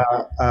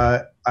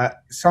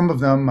 Some of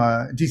them,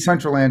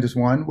 Decentraland is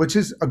one, which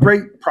is a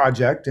great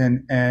project,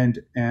 and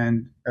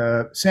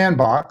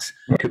Sandbox.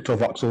 Crypto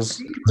voxels.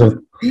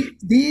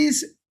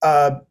 These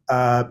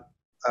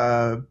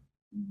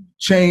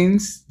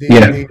chains,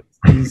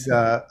 these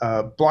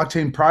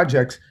blockchain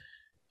projects,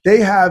 they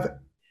have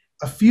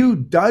a few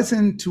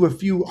dozen to a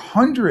few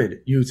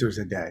hundred users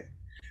a day.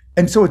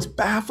 And so it's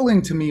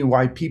baffling to me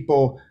why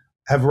people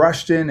have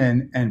rushed in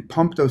and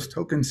pumped those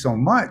tokens so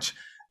much.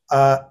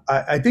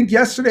 I think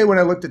yesterday when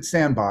I looked at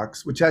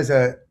Sandbox, which has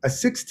a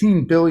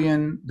 $16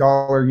 billion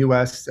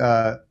US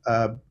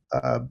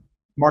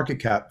market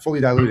cap, fully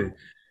diluted,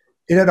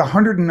 it had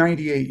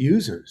 198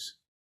 users.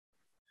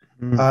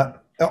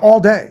 all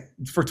day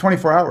for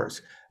 24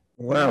 hours.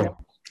 Wow.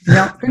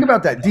 Now, think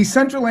about that.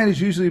 Decentraland is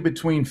usually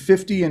between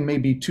 50 and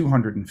maybe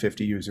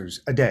 250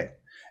 users a day.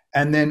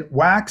 And then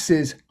Wax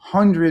is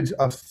hundreds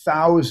of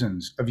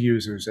thousands of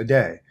users a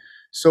day.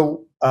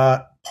 So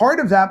part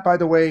of that, by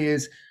the way,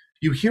 is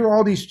you hear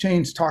all these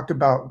chains talk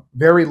about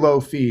very low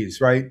fees,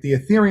 right? The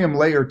Ethereum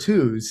layer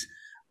 2s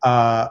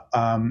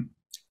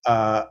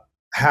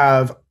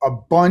have a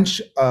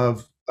bunch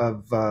of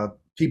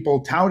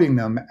people touting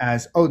them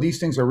as, oh, these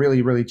things are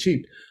really, really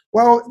cheap.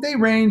 Well, they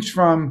range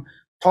from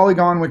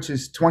Polygon, which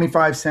is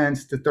 25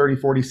 cents to 30,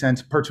 40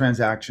 cents per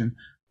transaction,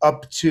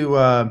 up to,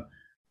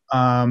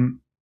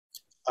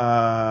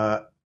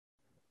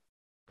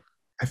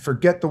 I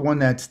forget the one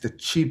that's the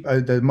cheap,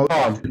 the most.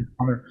 Palm.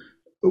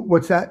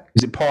 What's that?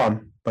 Is it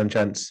Palm, by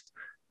chance?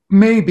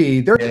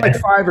 Maybe. There's like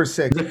 5 or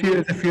 6.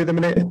 There's a few of them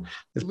in it.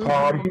 There's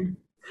Palm.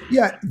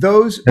 Yeah,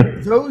 those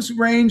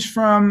range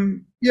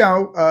from,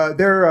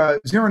 they're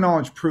zero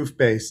knowledge proof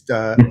based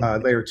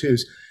layer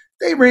 2s.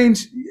 They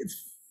range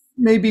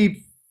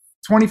maybe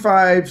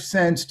 25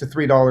 cents to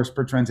 $3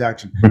 per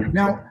transaction.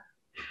 Now,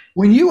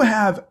 when you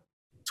have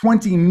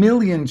 20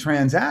 million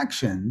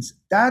transactions,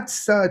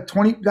 that's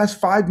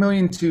 5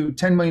 million to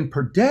 10 million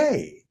per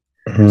day.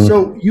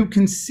 So you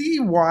can see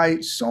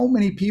why so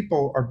many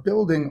people are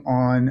building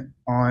on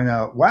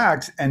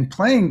Wax and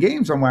playing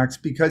games on Wax,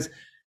 because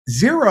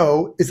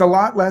zero is a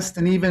lot less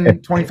than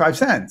even 25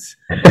 cents.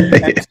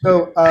 And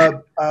so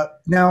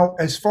now,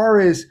 as far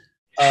as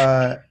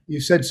you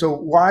said, so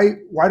why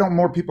don't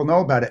more people know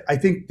about it? I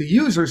think the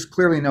users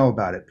clearly know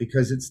about it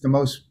because it's the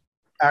most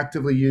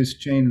actively used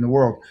chain in the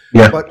world.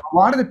 Yeah. But a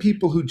lot of the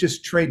people who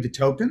just trade the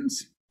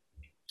tokens,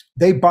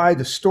 they buy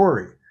the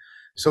story.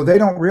 So they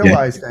don't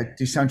realize that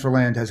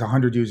Decentraland has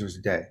 100 users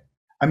a day.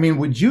 I mean,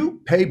 would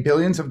you pay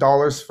billions of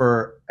dollars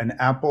for an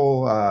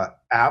Apple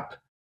app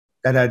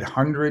that had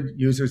 100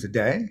 users a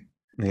day?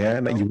 Yeah,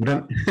 no, you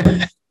wouldn't.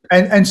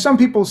 And some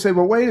people say,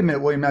 well, wait a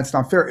minute, William, that's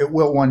not fair. It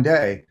will one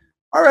day.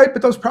 All right,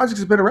 but those projects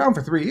have been around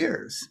for 3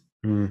 years.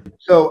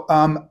 So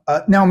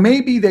now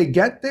maybe they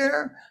get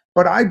there,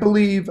 but I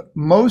believe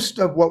most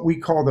of what we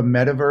call the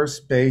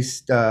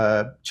metaverse-based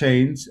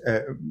chains,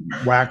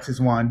 Wax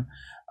is one,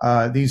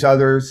 these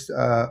others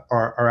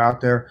are out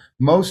there.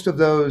 Most of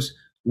those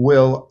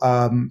will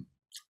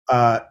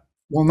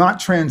not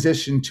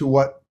transition to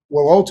what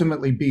will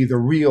ultimately be the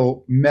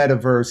real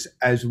metaverse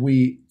as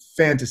we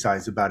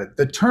fantasize about it.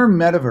 The term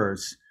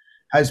metaverse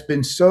has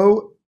been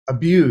so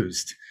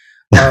abused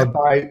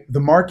by the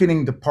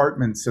marketing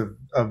departments of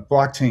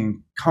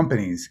blockchain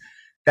companies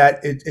that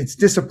it's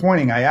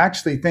disappointing. I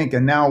actually think,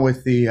 and now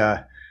with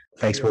the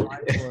Facebook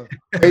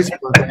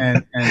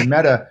and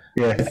Meta,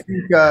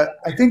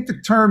 I think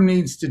the term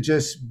needs to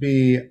just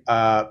be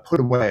put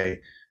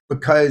away,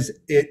 because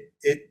it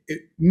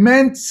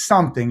meant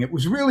something. It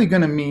was really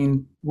going to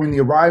mean, when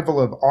the arrival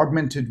of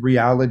augmented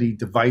reality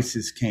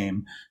devices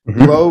came,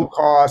 low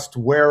cost,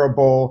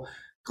 wearable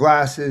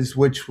glasses,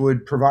 which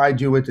would provide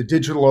you with a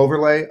digital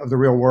overlay of the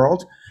real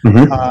world.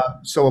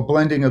 So a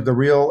blending of the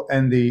real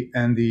and the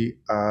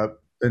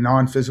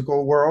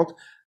non-physical world.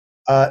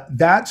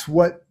 That's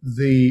what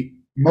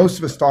most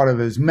of us thought of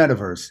as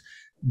metaverse.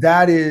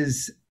 That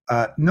is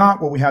not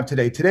what we have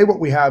today. Today, what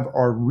we have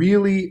are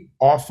really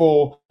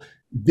awful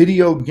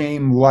video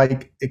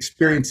game-like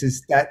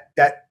experiences that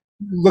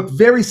look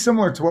very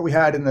similar to what we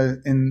had in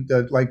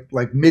the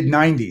like mid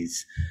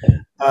 90s.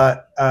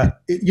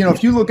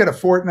 If you look at a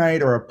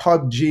Fortnite or a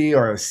PUBG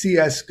or a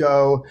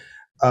CS:GO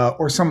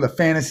or some of the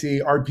fantasy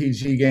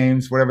RPG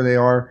games, whatever they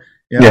are,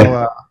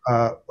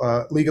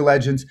 League of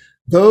Legends,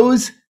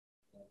 those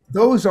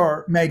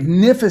are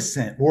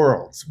magnificent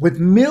worlds with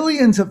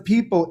millions of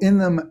people in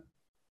them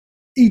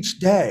each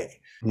day.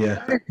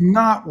 Yeah, that's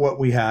not what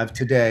we have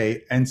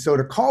today. And so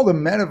to call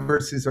them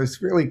metaverses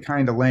is really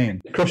kind of lame.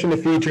 Crushing a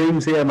few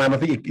dreams here, man. I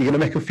think you're going to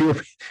make a few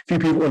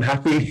people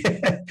unhappy.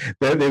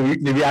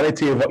 the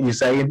reality of what you're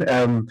saying,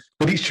 but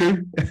it's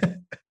true.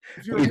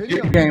 If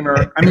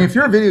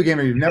you're a video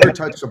gamer, you've never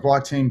touched a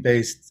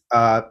blockchain-based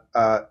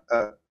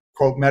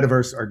quote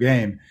metaverse or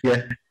game,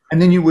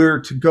 and then you were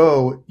to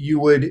go, you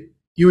would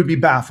be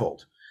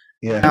baffled.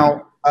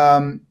 Now,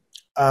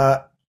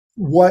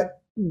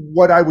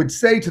 what I would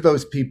say to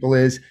those people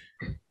is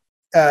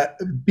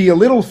be a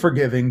little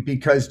forgiving,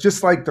 because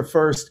just like the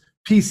first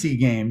PC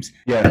games,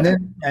 and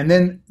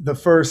then the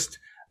first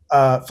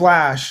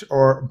Flash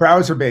or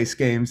browser-based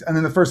games, and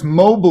then the first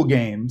mobile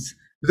games.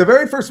 The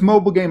very first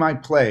mobile game I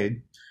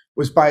played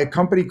was by a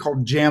company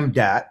called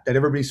Jamdat that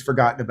everybody's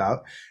forgotten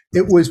about.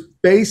 It was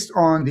based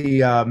on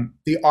the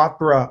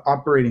Opera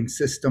operating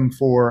system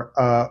for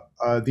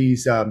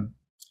these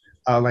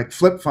like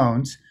flip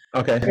phones.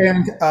 Okay.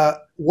 And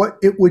what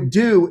it would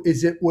do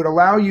is it would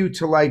allow you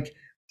to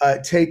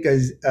take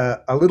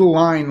a little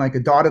line, like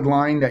a dotted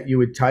line that you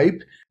would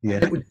type.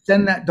 Yeah. It would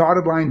send that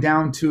dotted line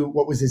down to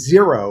what was a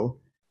 0,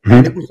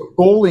 and it was a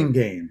bowling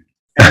game.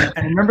 And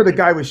I remember the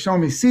guy was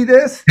showing me, see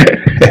this?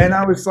 And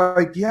I was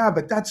like, yeah,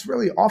 but that's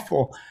really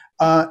awful.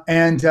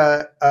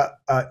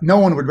 No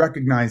one would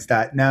recognize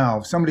that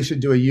now. Somebody should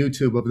do a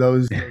YouTube of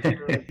those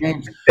early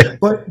games.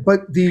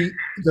 But the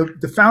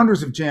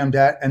founders of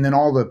Jamdat and then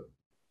all the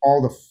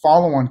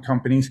follow-on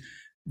companies,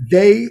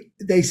 they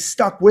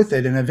stuck with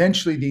it, and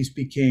eventually these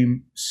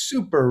became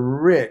super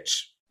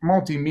rich,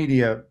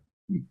 multimedia,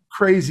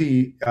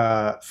 crazy,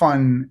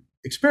 fun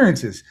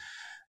experiences.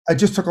 It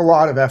just took a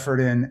lot of effort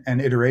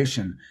and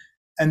iteration,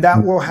 and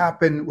that will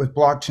happen with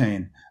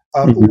blockchain.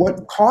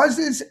 What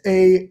causes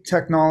a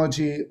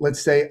technology,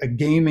 let's say a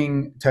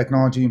gaming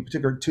technology in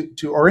particular,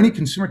 or any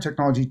consumer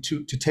technology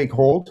to take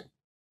hold,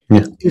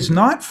 is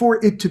not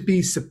for it to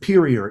be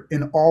superior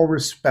in all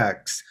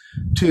respects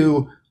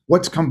to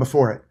what's come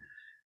before it.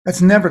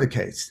 That's never the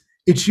case.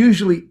 It's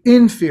usually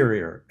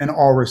inferior in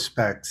all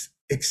respects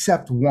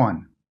except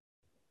one.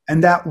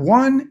 And that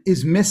one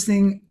is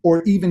missing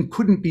or even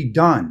couldn't be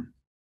done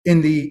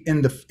in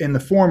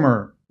the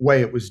former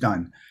way it was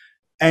done.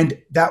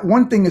 And that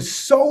one thing is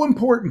so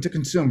important to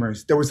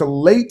consumers. There was a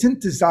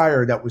latent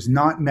desire that was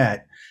not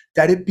met,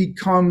 that it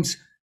becomes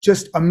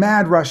just a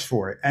mad rush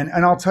for it. And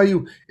I'll tell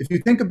you, if you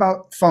think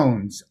about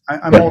phones,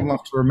 I'm old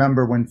enough to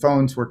remember when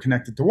phones were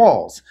connected to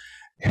walls.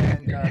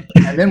 And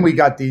then we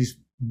got these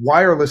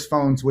wireless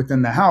phones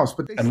within the house,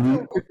 but they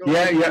still could go.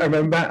 I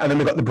remember. And then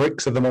we got the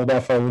bricks of the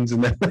mobile phones.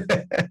 And then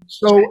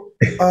So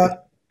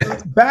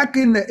back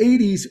in the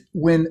 80s,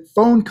 when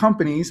phone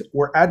companies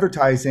were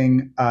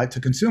advertising to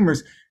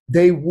consumers,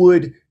 they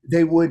would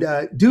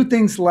do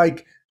things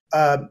like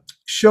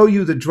show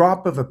you the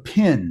drop of a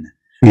pin,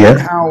 and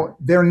how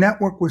their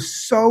network was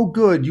so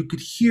good you could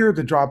hear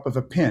the drop of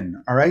a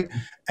pin. All right,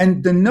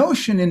 and the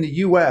notion in the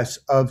U.S.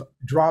 of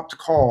dropped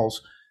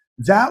calls,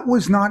 that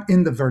was not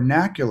in the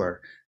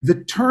vernacular.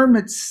 The term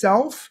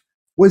itself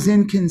was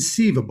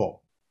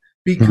inconceivable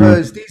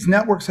because these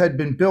networks had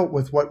been built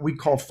with what we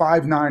call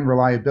 5.9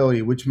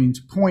 reliability, which means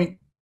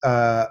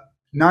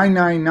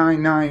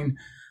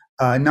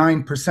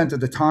 0.99999% of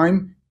the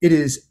time it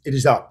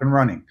is up and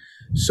running.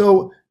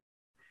 So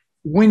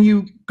when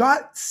you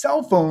got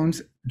cell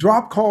phones,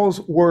 drop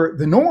calls were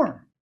the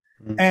norm,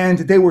 and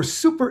they were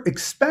super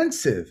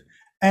expensive,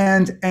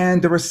 and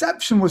the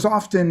reception was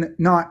often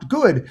not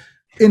good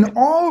in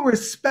all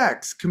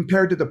respects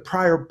compared to the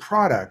prior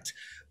product.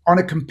 On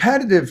a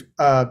competitive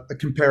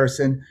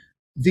comparison,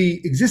 the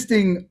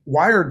existing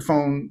wired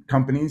phone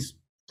companies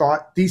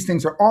thought these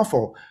things are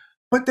awful.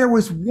 But there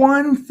was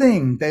one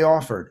thing they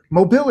offered: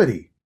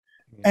 mobility.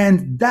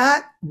 And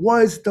that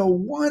was the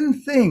one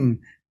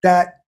thing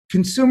that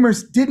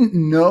consumers didn't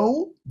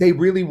know they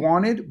really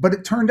wanted, but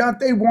it turned out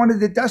they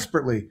wanted it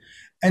desperately.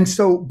 And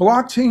so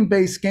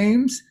blockchain-based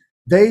games,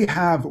 they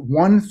have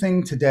one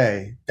thing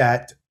today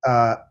that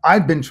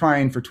I've been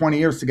trying for 20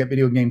 years to get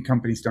video game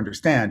companies to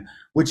understand,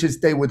 which is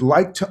they would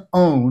like to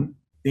own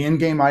the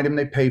in-game item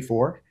they pay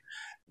for,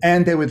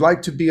 and they would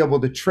like to be able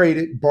to trade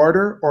it,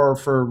 barter, or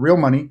for real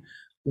money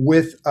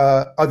with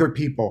other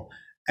people.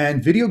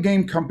 And video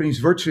game companies,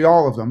 virtually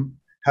all of them,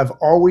 have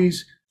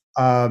always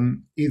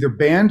either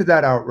banned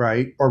that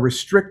outright or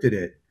restricted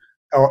it,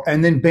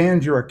 and then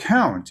banned your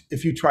account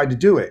if you tried to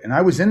do it. And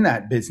I was in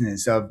that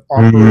business of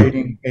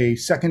operating a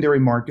secondary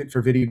market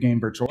for video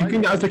game virtual. Do you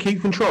think that was to keep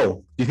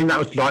control? Do you think that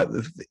was like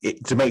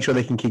to make sure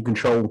they can keep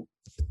control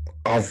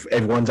of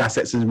everyone's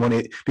assets and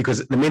money?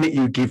 Because the minute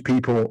you give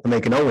people and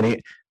they can own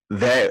it,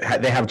 they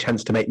have a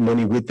chance to make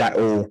money with that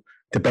or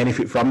to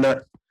benefit from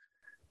that.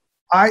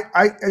 I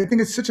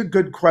think it's such a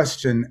good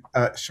question,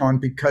 Sean,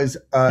 because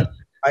I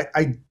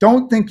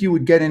don't think you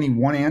would get any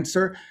one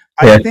answer.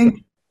 I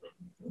think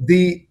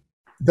the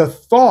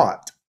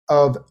thought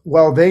of,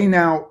 well, they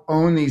now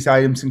own these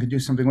items and can do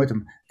something with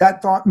them,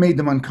 that thought made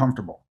them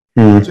uncomfortable.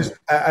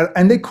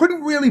 And they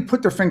couldn't really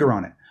put their finger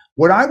on it.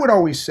 What I would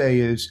always say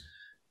is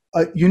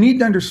you need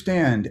to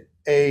understand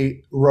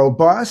a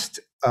robust,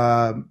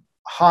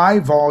 high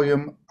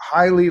volume,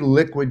 highly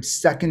liquid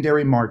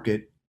secondary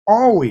market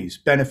always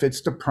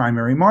benefits the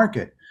primary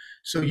market.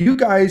 So you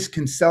guys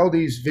can sell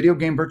these video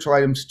game virtual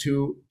items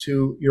to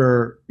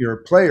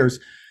your players,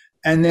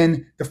 and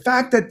then the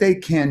fact that they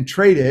can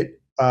trade it,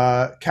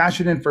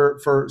 cash it in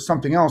for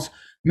something else,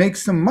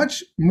 makes them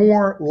much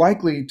more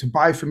likely to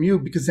buy from you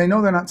because they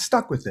know they're not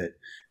stuck with it.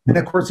 And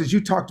of course, as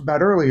you talked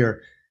about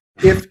earlier,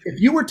 if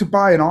you were to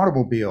buy an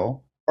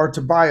automobile or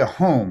to buy a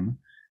home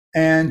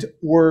and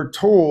were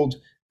told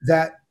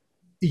that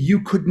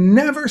you could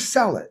never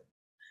sell it,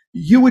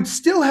 you would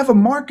still have a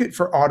market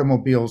for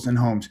automobiles and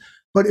homes,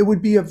 but it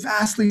would be a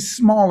vastly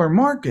smaller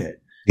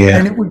market.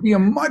 And it would be a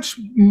much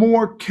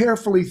more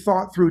carefully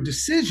thought through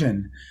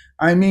decision.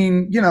 I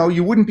mean,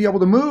 you wouldn't be able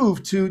to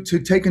move to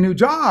take a new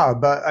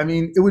job. I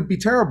mean, it would be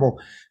terrible.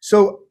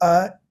 So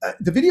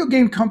the video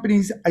game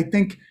companies, I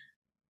think,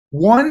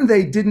 one,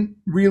 they didn't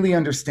really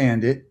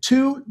understand it.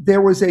 Two,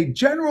 there was a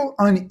general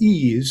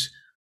unease,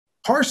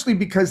 partially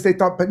because they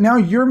thought, but now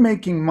you're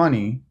making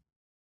money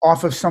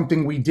off of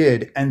something we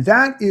did. And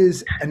that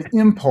is an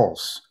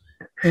impulse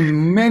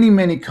in many,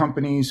 many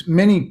companies,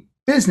 many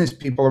business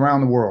people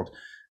around the world.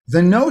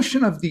 The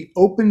notion of the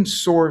open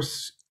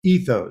source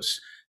ethos,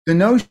 the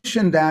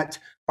notion that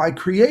by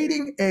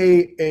creating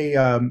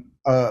a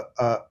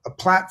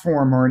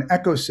platform or an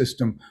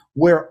ecosystem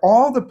where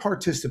all the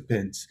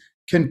participants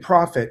can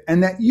profit,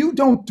 and that you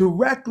don't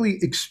directly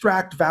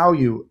extract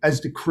value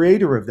as the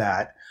creator of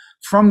that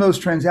from those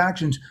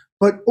transactions,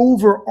 but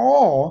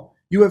overall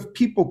you have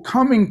people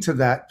coming to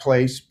that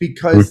place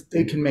because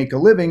they can make a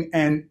living,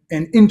 and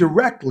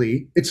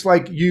indirectly it's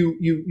like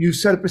you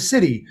set up a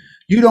city.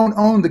 You don't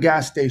own the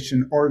gas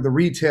station or the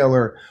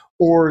retailer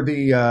or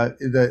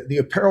the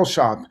apparel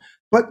shop,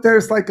 but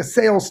there's like a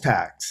sales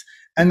tax.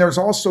 And there's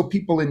also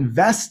people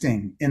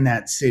investing in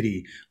that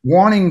city,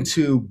 wanting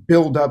to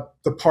build up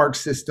the park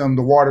system,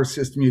 the water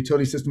system,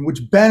 utility system,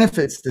 which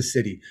benefits the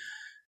city.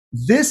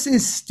 This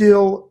is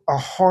still a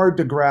hard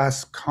to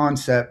grasp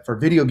concept for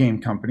video game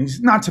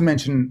companies, not to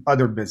mention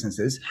other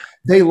businesses.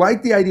 They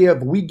like the idea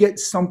of we get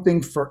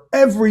something for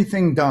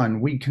everything done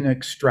we can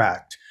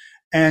extract.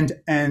 And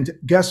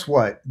guess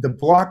what? The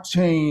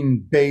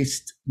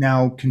blockchain-based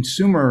now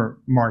consumer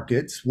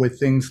markets with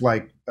things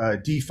like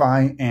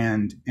DeFi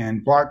and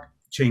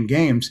blockchain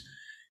games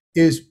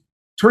is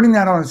turning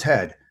that on its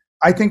head.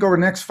 I think over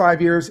the next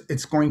 5 years,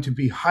 it's going to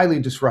be highly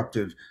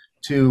disruptive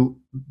to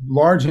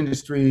large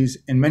industries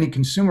and many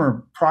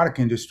consumer product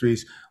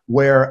industries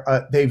where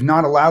they've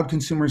not allowed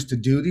consumers to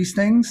do these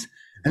things.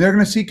 And they're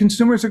going to see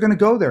consumers are going to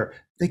go there.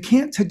 They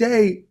can't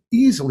today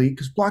easily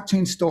because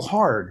blockchain's still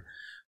hard.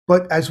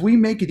 But as we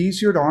make it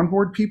easier to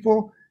onboard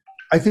people,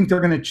 I think they're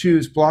going to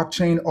choose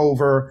blockchain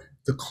over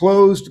the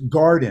closed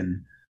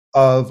garden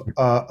of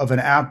an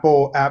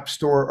Apple App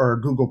Store or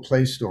a Google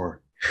Play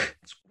Store.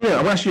 Yeah,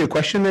 I'll ask you a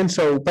question then.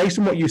 So based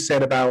on what you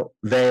said about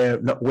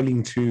they're not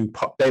willing to,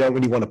 they don't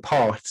really want to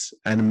part,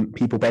 and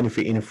people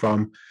benefiting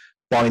from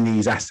buying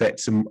these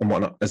assets and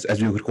whatnot,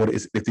 as we would call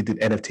it, if they did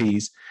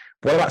NFTs.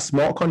 What about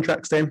smart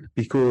contracts then?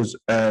 Because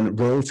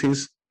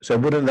royalties. So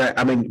wouldn't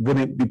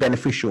it be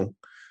beneficial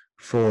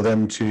for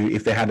them to,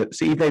 if they had,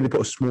 see, even if they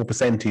put a small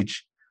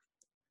percentage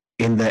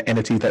in the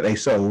NFTs that they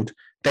sold,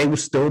 they would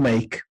still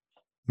make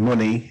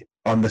money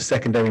on the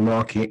secondary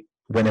market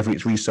whenever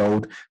it's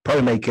resold,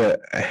 probably make a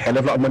hell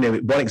of a lot of money.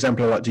 One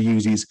example I like to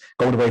use is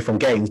going away from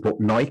games, but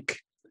Nike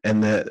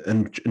and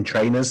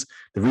trainers.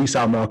 The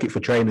resale market for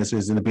trainers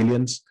is in the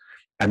billions,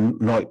 and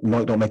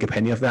Nike don't make a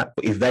penny of that.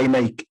 But if they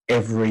make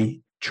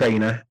every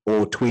trainer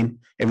or twin,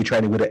 every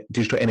trainer with a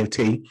digital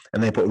NFT,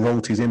 and they put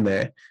royalties in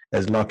there,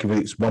 as like if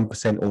it's 1%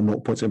 or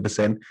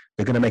 0.7%,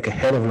 they're going to make a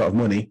hell of a lot of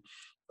money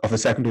off the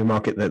secondary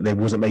market that they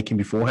wasn't making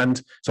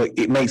beforehand. So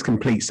it makes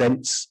complete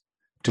sense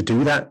to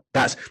do that.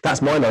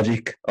 That's my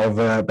logic of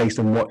based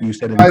on what you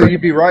said.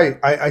 You'd be right.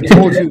 I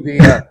told you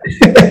that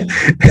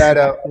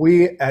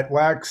we at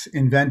Wax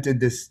invented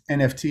this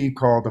NFT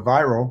called a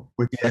Viral,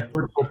 which is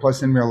virtual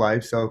plus in real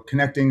life. So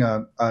connecting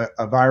an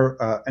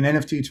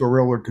NFT to a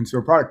real world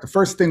consumer product. The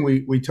first thing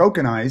we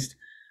tokenized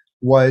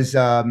was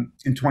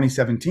in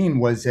 2017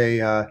 was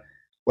a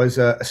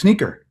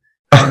sneaker,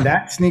 and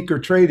that sneaker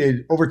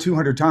traded over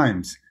 200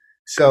 times.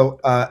 So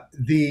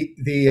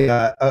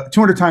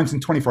 200 times in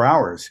 24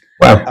 hours.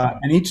 Wow.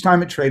 And each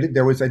time it traded,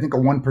 there was, I think, a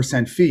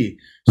 1% fee.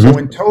 So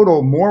in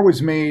total, more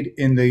was made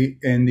in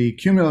the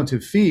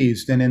cumulative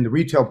fees than in the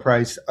retail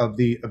price of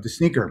the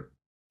sneaker.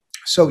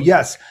 So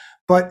yes,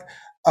 but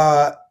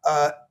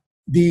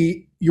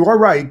you are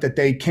right that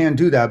they can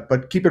do that.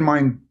 But keep in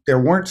mind, there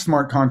weren't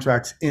smart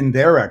contracts in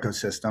their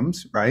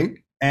ecosystems, right?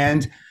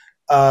 And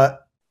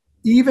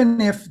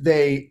even if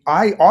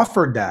I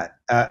offered that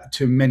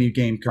to many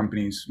game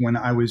companies when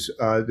I was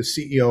the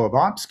CEO of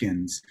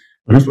Opskins,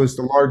 which was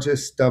the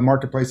largest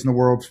marketplace in the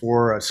world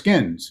for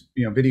skins,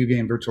 video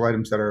game virtual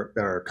items that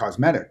are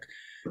cosmetic.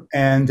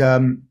 And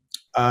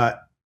I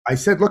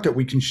said, look,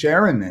 we can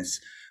share in this.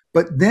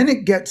 But then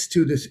it gets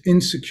to this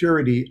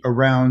insecurity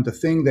around the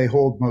thing they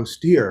hold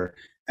most dear,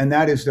 and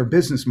that is their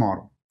business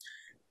model.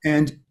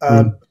 And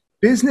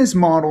business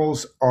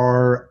models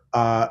are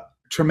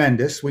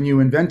tremendous. When you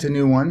invent a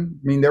new one,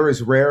 I mean, they're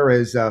as rare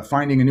as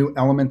finding a new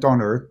element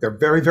on Earth. They're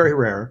very, very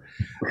rare.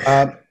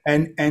 And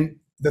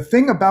the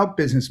thing about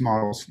business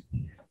models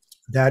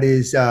that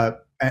is,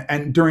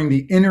 and during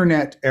the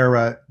internet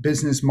era,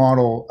 business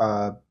model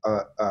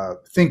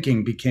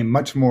thinking became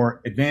much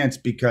more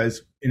advanced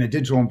because in a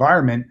digital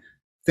environment,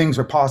 things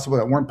are possible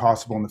that weren't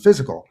possible in the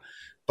physical.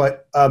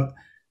 But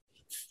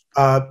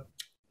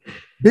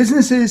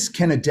businesses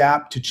can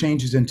adapt to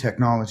changes in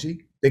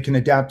technology. They can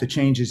adapt to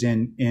changes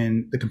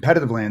in the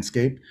competitive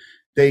landscape.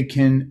 They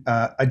can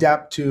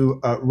adapt to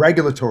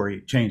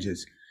regulatory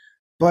changes.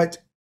 But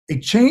a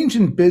change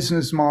in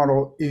business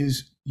model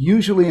is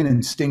usually an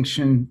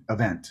extinction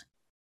event.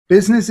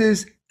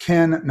 Businesses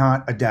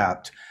cannot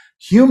adapt.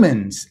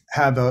 Humans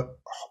have a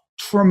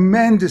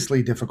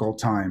tremendously difficult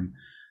time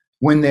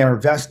when they are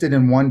vested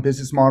in one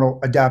business model,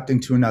 adapting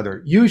to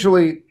another.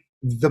 Usually,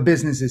 the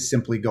businesses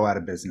simply go out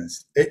of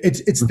business.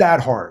 It's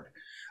that hard.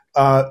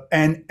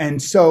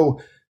 And so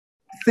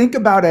think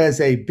about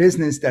as a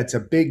business that's a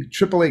big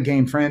AAA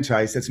game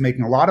franchise that's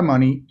making a lot of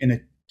money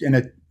in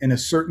a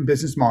certain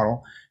business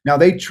model. Now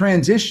they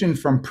transition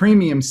from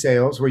premium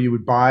sales where you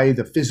would buy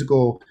the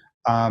physical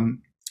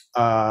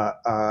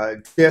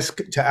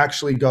disk to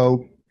actually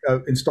go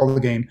install the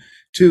game,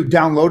 to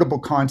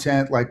downloadable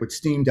content like what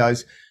Steam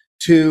does,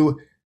 to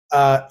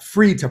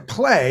free to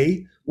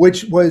play,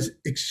 which was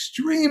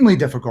extremely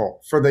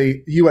difficult for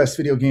the U.S.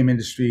 video game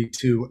industry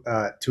to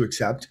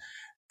accept,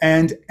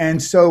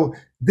 and so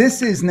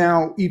this is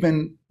now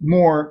even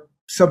more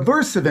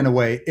subversive in a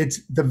way. It's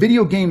the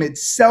video game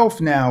itself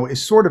now is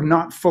sort of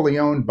not fully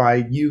owned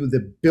by you,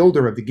 the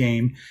builder of the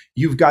game.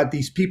 You've got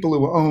these people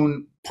who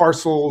own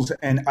parcels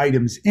and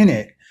items in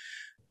it.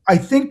 I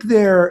think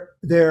their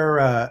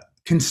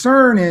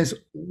concern is,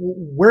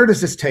 where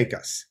does this take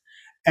us?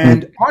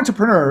 And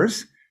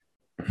entrepreneurs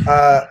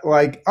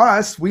like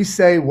us, we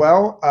say,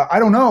 well, I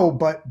don't know,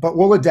 but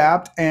we'll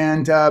adapt.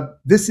 And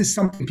this is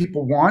something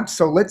people want.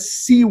 So let's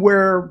see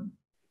where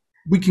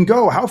we can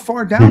go, how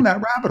far down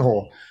that rabbit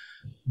hole.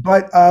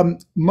 But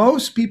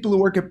most people who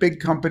work at big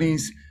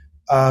companies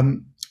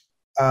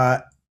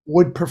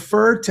would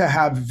prefer to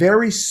have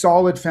very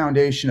solid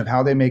foundation of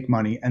how they make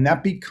money, and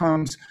that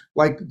becomes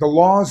like the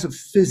laws of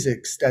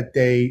physics that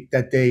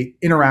they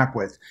interact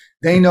with.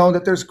 They know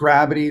that there's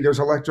gravity, there's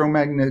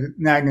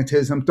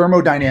electromagnetism,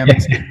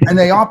 thermodynamics, and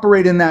they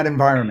operate in that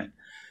environment.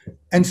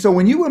 And so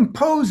when you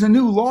impose a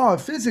new law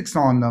of physics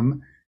on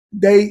them,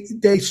 they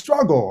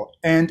struggle,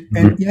 and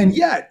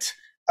yet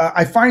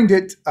I find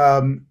it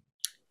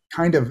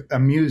kind of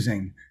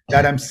amusing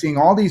that I'm seeing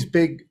all these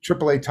big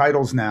AAA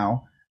titles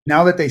now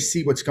that they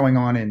see what's going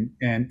on and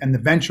the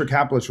venture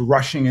capitalists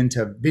rushing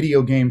into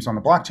video games on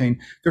the blockchain.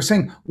 They're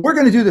saying, we're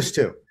going to do this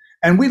too.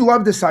 And we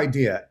love this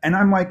idea. And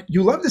I'm like,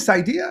 you love this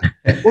idea?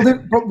 Well,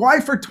 then, but why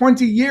for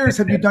 20 years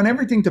have you done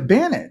everything to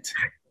ban it?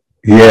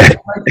 Yeah.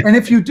 And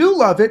if you do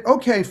love it,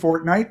 okay,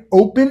 Fortnite,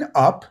 open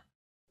up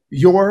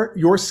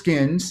your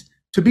skins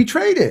to be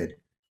traded.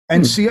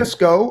 And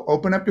CSGO,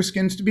 open up your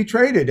skins to be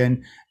traded.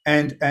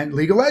 And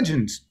League of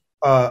Legends,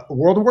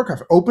 World of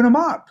Warcraft, open them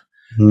up.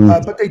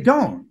 But they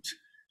don't.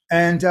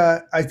 And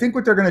I think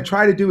what they're going to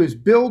try to do is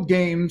build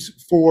games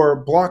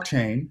for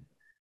blockchain.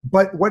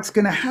 But what's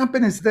going to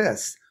happen is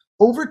this.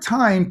 Over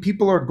time,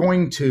 people are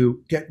going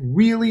to get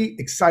really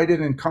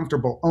excited and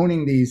comfortable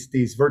owning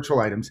these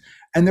virtual items.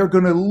 And they're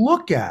going to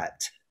look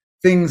at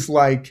things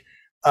like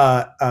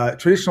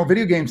traditional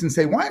video games and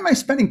say, why am I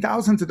spending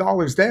thousands of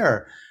dollars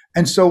there?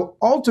 And so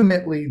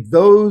ultimately,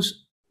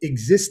 those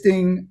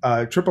existing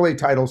AAA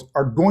titles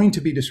are going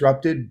to be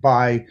disrupted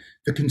by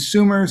the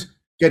consumers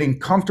getting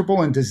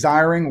comfortable and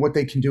desiring what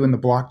they can do in the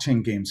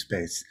blockchain game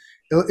space.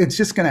 It's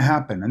just going to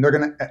happen, and they're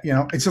going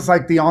to, it's just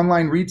like the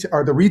online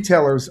the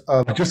retailers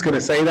of. I'm just going to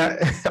say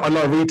that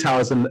online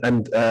retailers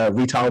and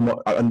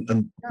retail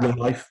and real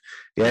life,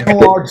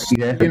 analogs,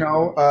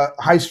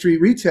 high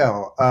street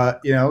retail.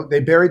 They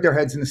buried their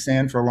heads in the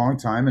sand for a long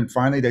time, and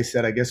finally they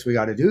said, "I guess we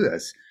got to do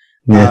this."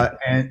 Yeah.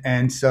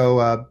 And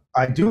so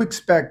I do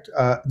expect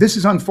this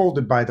is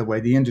unfolded, by the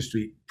way, the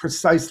industry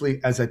precisely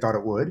as I thought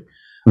it would.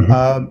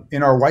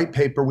 In our white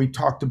paper, we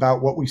talked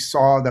about what we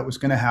saw that was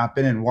going to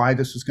happen and why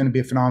this was going to be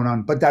a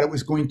phenomenon, but that it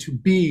was going to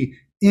be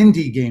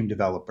indie game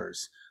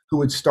developers who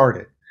would start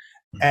it.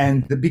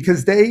 And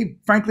because they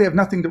frankly have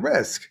nothing to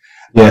risk.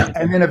 Yeah.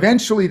 And then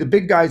eventually the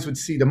big guys would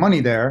see the money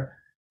there,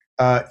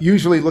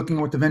 usually looking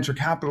at what the venture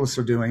capitalists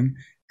are doing,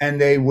 and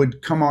they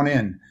would come on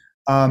in.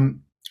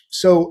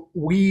 So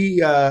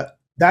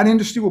that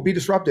industry will be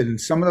disrupted, and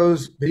some of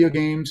those video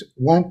games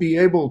won't be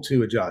able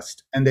to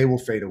adjust, and they will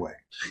fade away.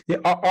 Yeah,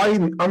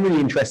 I'm really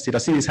interested. I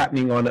see this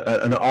happening on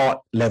an art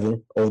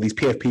level, or these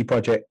PFP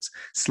projects,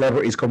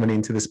 celebrities coming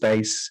into the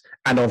space,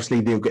 and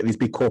obviously they'll get these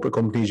big corporate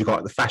companies. You've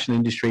got the fashion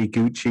industry,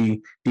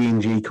 Gucci,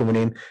 D&G coming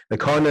in. They're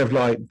kind of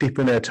like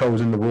dipping their toes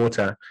in the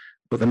water,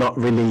 but they're not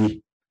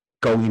really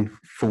going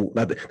full.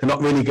 They're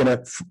not really going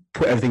to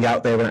put everything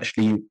out there and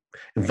actually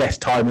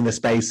invest time in the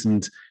space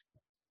and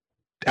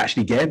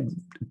actually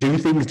do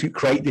things to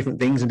create different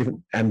things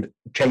and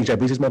change their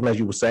business model, as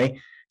you will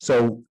say.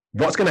 So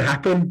what's going to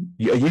happen?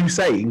 Are you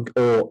saying,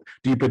 or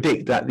do you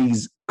predict that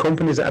these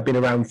companies that have been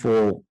around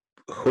for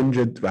a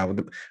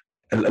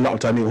lot of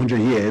time, 100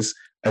 years,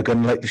 are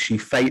going to literally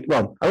fade?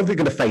 Well, I don't think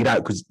they're going to fade out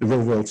because the real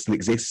world still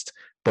exists,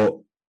 but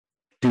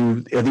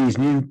are these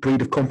new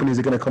breed of companies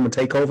are going to come and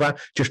take over,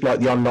 just like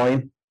the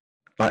online,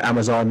 like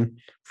Amazon,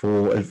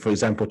 for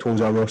example,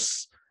 Toys R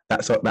Us,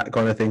 that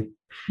kind of thing?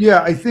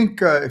 Yeah, I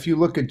think if you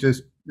look at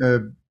just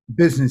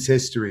business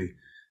history,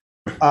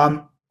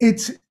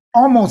 it's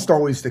almost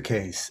always the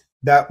case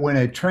that when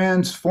a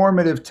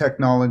transformative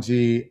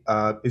technology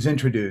is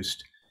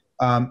introduced,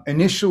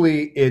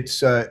 initially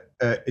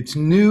it's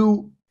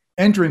new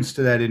entrants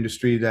to that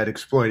industry that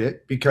exploit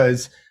it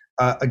because,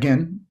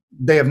 again,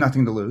 they have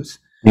nothing to lose.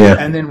 Yeah.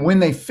 And then when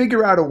they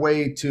figure out a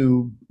way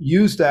to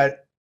use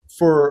that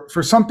for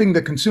something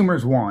that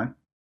consumers want,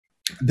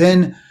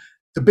 then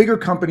the bigger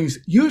companies,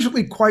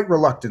 usually quite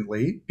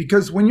reluctantly,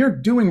 because when you're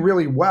doing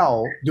really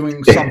well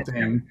doing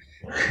something,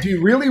 do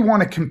you really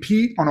want to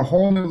compete on a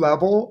whole new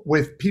level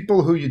with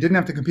people who you didn't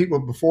have to compete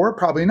with before?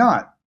 Probably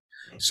not.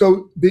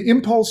 So the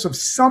impulse of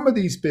some of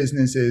these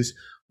businesses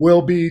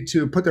will be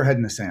to put their head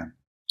in the sand,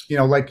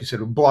 like you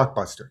said, a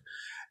Blockbuster.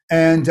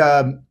 And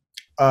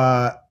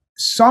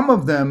some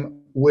of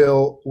them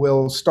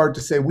will start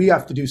to say, we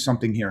have to do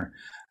something here.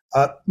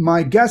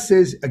 My guess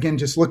is, again,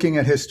 just looking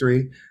at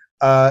history,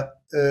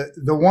 the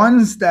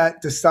ones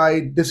that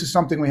decide this is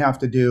something we have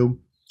to do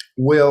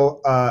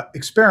will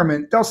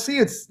experiment. They'll see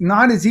it's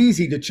not as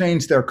easy to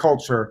change their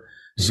culture,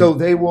 so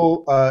they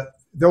will.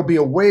 There'll be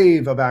a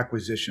wave of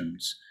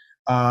acquisitions.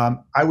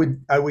 I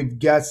would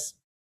guess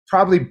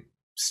probably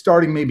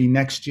starting maybe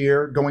next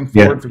year, going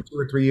forward for 2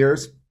 or 3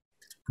 years,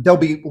 there'll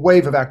be a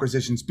wave of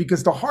acquisitions,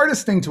 because the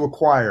hardest thing to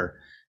acquire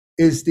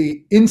is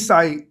the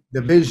insight,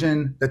 the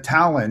vision, the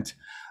talent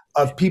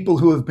of people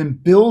who have been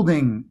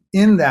building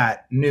in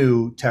that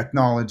new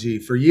technology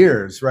for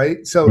years,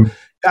 right? So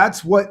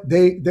that's what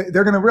they're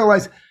going to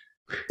realize.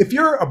 If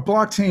you're a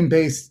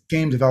blockchain-based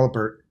game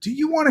developer, do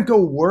you want to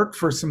go work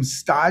for some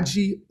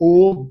stodgy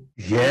old?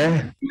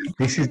 Yeah,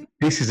 this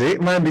is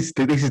it, man. This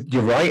is,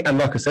 you're right. And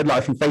like I said, like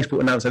I think Facebook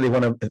announced that they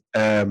want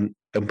to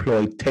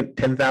employ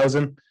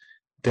 10,000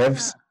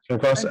 devs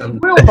across. And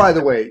they will, by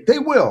the way, they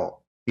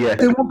will. Yeah,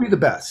 they won't be the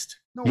best.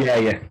 No,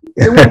 yeah.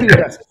 They won't be the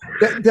best.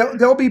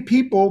 There'll be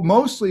people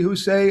mostly who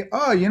say,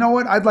 "Oh, you know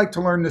what? I'd like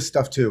to learn this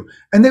stuff too,"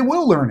 and they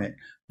will learn it.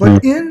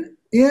 But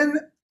in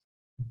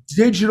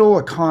digital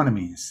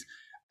economies,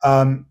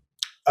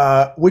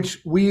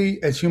 which we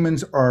as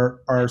humans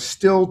are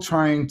still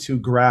trying to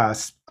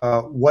grasp,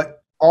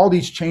 what all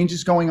these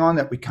changes going on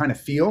that we kind of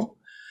feel.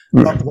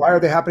 Why are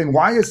they happening?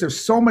 Why is there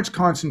so much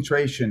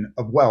concentration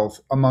of wealth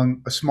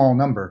among a small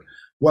number?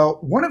 Well,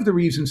 one of the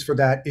reasons for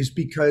that is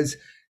because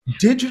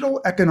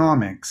digital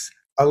economics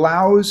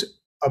allows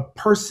a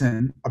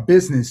person, a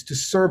business, to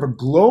serve a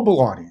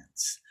global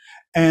audience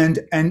and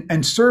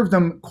serve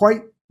them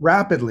quite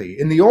rapidly.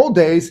 In the old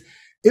days,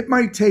 it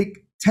might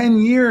take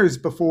 10 years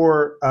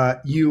before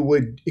you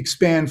would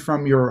expand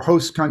from your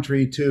host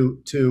country to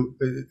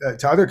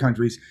other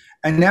countries.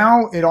 And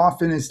now it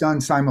often is done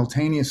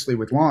simultaneously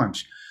with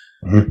launch.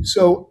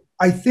 So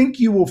I think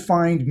you will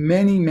find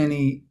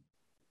many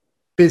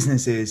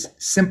businesses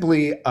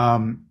simply,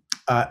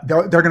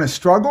 they're going to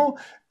struggle.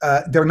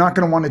 They're not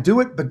going to want to do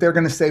it, but they're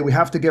going to say, we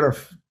have to get our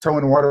toe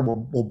in the water.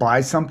 We'll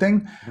buy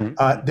something.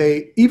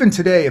 They, even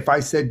today, if I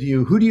said to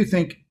you, who do you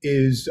think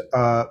is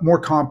more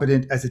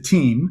competent as a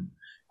team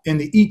in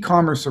the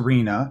e-commerce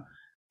arena,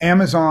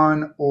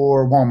 Amazon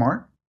or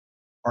Walmart,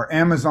 or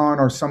Amazon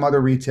or some other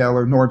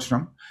retailer,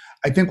 Nordstrom?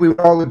 I think we would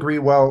all agree,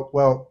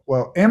 well,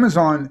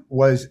 Amazon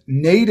was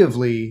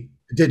natively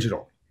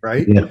digital,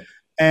 right? Yeah.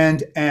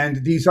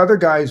 And these other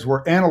guys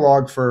were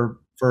analog for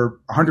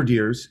 100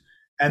 years,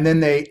 and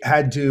then they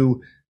had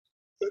to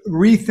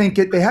rethink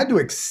it. They had to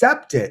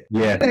accept it.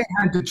 Yeah. They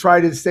had to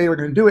try to say we're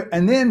going to do it,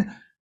 and then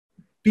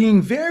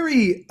being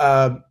very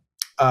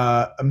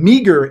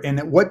meager in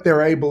what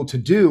they're able to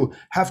do,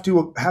 have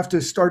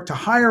to start to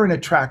hire and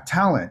attract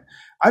talent.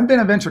 I've been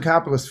a venture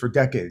capitalist for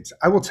decades.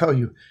 I will tell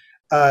you,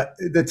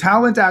 the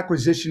talent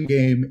acquisition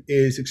game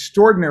is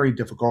extraordinarily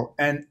difficult,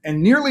 and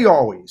nearly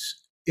always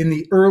in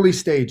the early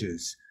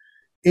stages,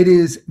 it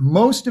is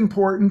most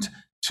important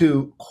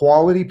to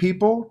quality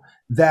people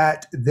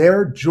that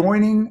they're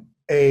joining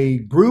a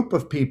group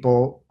of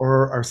people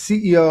or our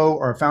CEO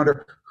or a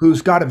founder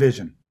who's got a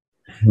vision.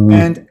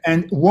 And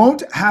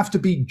won't have to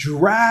be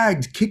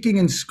dragged kicking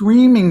and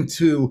screaming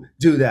to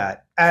do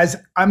that.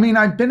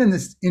 I've been in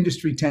this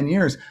industry 10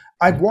 years.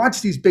 I've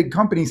watched these big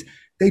companies.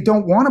 They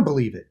don't want to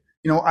believe it.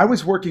 You know, I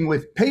was working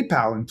with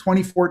PayPal in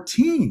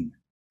 2014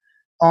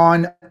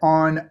 on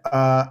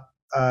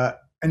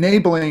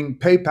enabling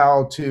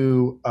PayPal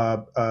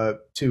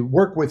to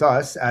work with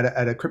us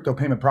at a crypto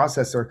payment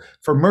processor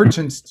for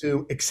merchants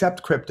to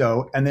accept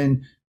crypto and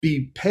then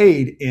be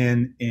paid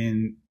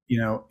in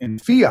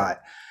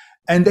fiat.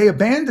 And they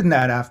abandoned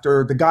that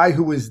after the guy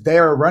who was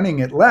there running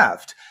it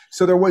left.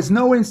 So there was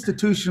no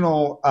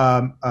institutional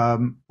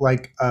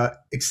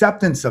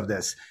acceptance of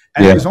this.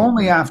 And it was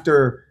only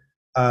after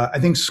I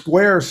think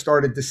Square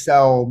started to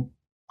sell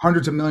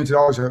hundreds of millions of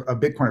dollars of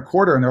Bitcoin a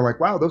quarter, and they're like,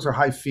 wow, those are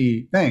high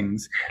fee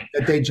things,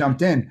 that they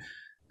jumped in.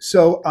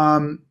 So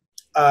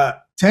to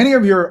any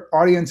of your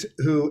audience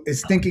who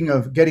is thinking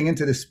of getting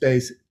into this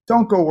space,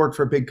 don't go work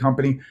for a big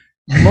company.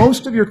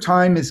 Most of your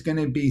time is going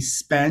to be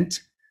spent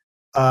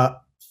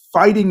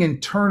fighting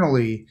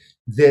internally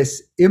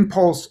this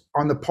impulse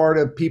on the part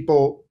of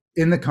people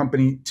in the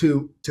company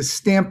to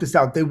stamp this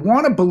out. They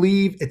want to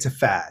believe it's a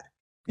fad.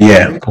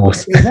 Yeah, of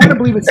course. They want to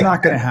believe it's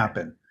not going to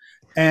happen.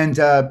 And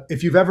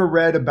if you've ever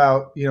read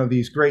about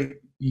these great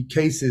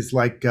cases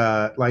like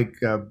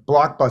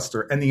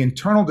Blockbuster and the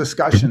internal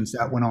discussions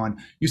that went on,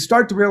 you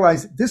start to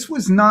realize this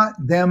was not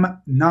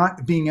them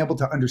not being able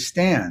to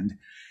understand.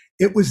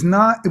 It was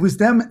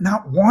them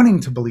not wanting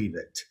to believe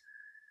it.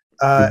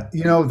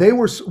 They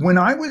were, when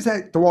I was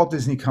at the Walt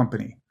Disney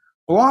Company,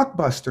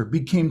 Blockbuster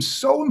became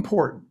so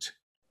important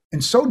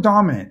and so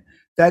dominant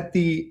that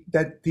the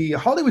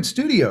Hollywood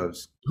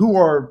studios, who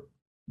are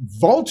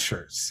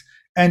vultures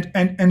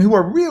and who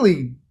are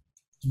really,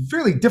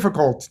 really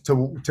difficult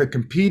to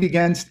compete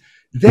against,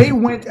 they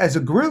went as a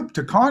group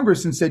to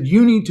Congress and said,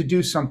 you need to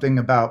do something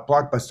about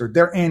Blockbuster.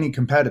 They're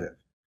anti-competitive.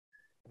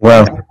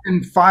 Wow.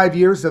 In 5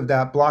 years of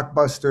that,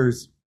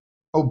 Blockbuster's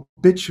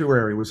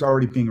obituary was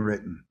already being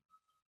written.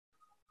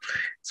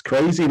 It's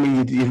crazy. I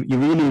mean, you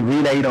really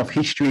relayed off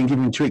history and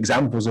giving 2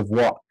 examples of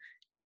what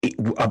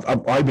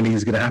I believe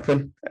is going to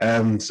happen.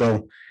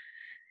 So,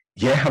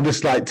 yeah, I'm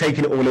just like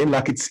taking it all in.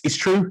 Like it's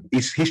true.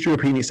 It's history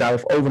repeating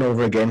itself over and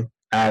over again.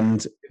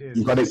 And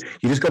you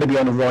just got to be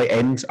on the right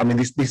end. I mean,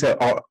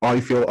 I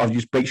feel I've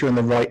just make sure on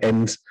the right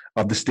end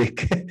of the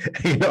stick.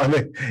 You're not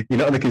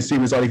on the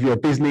consumer side. If you're a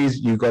business,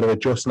 you've got to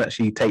adjust and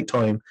actually take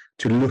time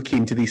to look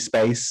into this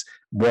space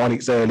while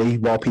it's early,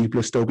 while people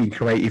are still being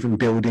creative and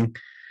building.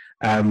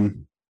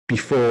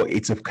 Before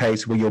it's a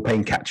case where you're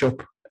playing catch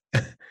up.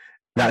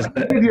 Let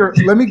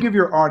me give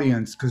your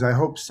audience, because I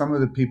hope some of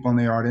the people in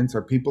the audience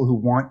are people who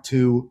want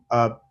to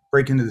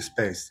break into the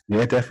space.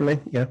 Yeah,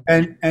 definitely. Yeah.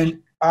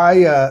 And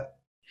I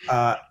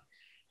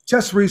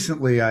just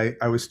recently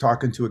I was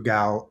talking to a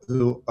gal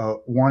who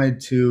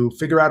wanted to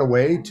figure out a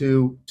way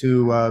to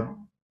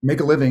make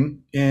a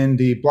living in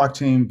the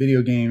blockchain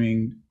video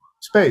gaming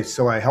space.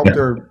 So I helped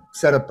her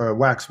set up a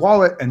Wax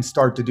wallet and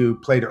start to do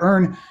play to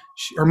earn.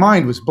 Her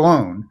mind was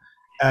blown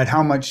at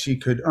how much she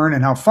could earn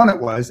and how fun it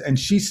was. And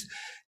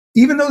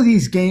even though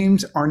these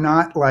games are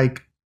not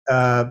like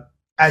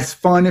as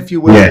fun, if you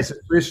will, as a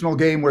traditional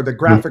game where the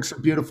graphics are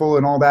beautiful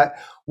and all that,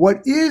 what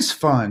is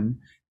fun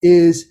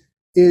is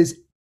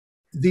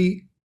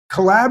the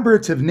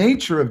collaborative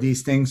nature of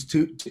these things.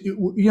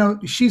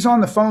 She's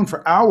on the phone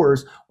for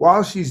hours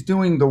while she's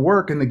doing the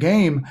work in the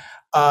game,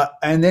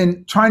 and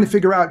then trying to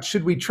figure out,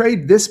 should we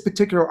trade this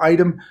particular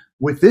item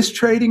with this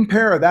trading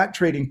pair or that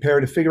trading pair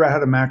to figure out how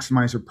to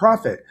maximize her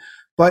profit.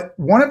 But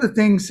one of the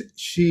things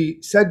she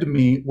said to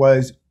me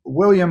was,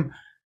 William,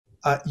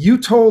 you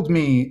told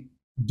me,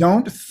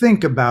 don't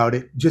think about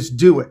it, just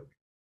do it,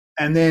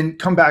 and then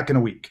come back in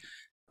a week.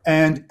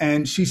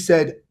 And she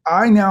said,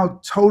 I now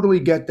totally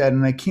get that,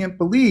 and I can't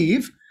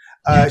believe,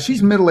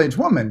 she's a middle-aged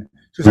woman.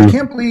 She goes, I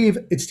can't believe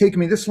it's taken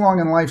me this long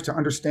in life to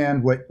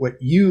understand what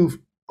you've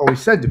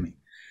always said to me,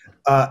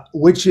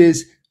 which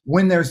is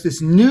when there's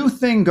this new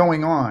thing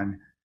going on,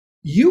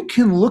 you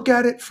can look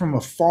at it from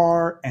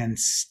afar and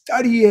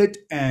study it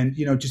and,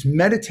 just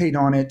meditate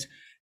on it.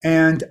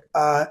 And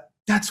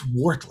that's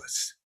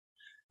worthless.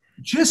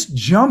 Just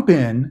jump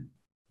in,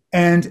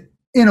 and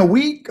in a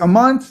week, a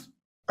month,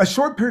 a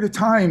short period of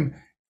time,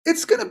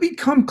 it's going to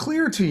become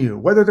clear to you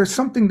whether there's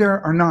something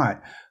there or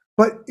not.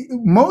 But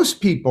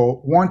most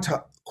people want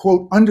to,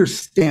 quote,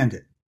 understand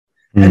it.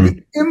 And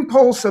the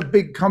impulse of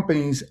big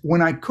companies,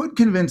 when I could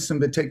convince them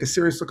to take a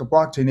serious look at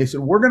blockchain, they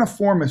said, we're going to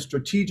form a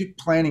strategic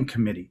planning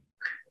committee.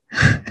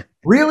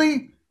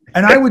 Really?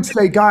 And I would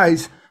say,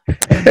 guys,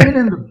 I've been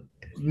in the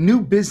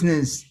new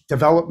business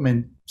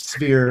development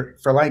sphere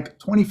for like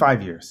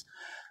 25 years.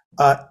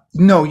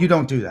 No, you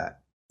don't do that.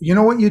 You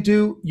know what you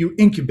do? You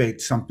incubate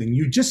something.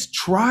 You just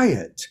try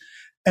it.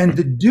 And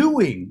the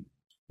doing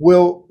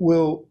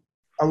will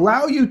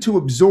allow you to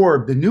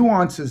absorb the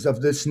nuances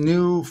of this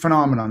new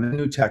phenomenon, the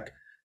new tech,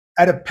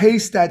 at a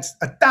pace that's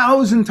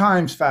 1,000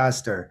 times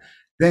faster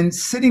than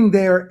sitting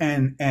there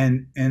and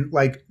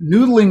like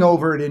noodling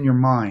over it in your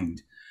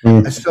mind.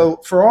 So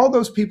for all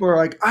those people who are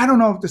like, I don't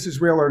know if this is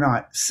real or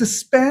not,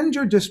 suspend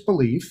your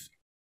disbelief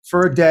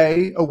for a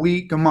day, a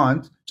week, a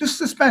month. Just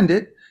suspend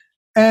it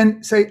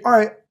and say, all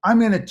right, I'm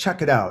going to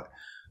check it out.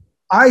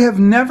 I have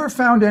never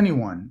found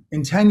anyone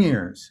in 10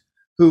 years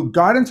who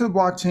got into the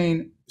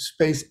blockchain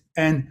space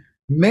and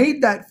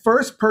made that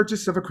first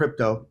purchase of a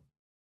crypto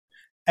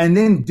and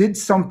then did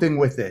something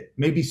with it,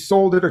 maybe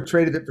sold it or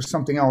traded it for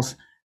something else,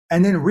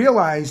 and then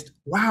realized,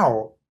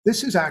 wow,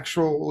 this is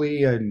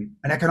actually an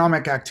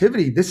economic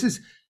activity. This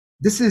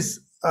is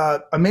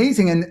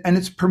amazing, and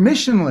it's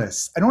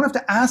permissionless. I don't have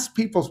to ask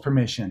people's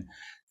permission.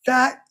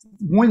 That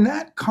when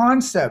that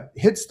concept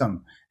hits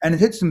them, and it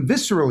hits them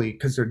viscerally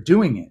because they're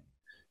doing it,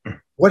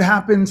 what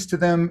happens to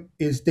them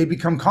is they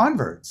become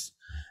converts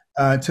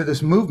to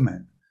this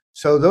movement.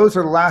 So those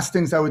are the last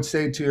things I would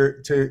say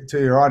to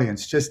your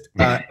audience. Just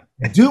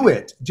do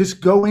it.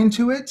 Just go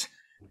into it,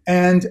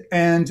 and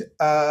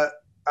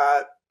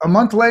a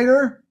month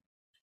later,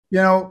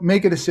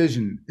 make a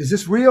decision. Is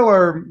this real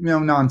or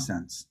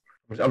nonsense?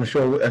 I'm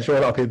sure a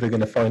lot of people are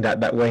going to find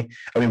out that way.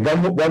 I mean,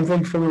 one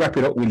thing before we wrap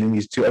it up, William,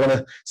 is I want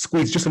to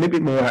squeeze just a little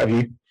bit more out of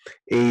you.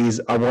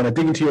 I want to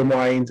dig into your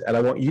mind, and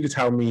I want you to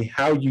tell me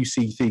how you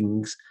see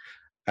things.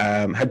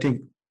 How do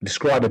you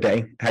describe a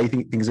day? How you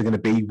think things are going to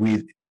be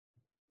with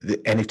the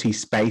NFT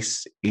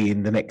space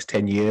in the next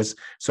 10 years?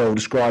 So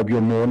describe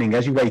your morning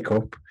as you wake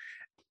up.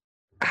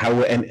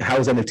 How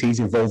is NFTs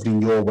involved in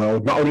your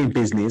world, not only in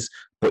business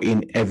but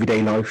in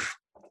everyday life?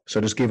 So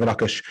just give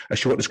like a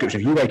short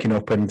description of you waking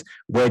up, and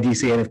where do you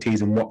see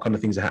NFTs and what kind of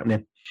things are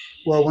happening?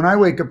 Well, when I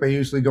wake up, I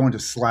usually go into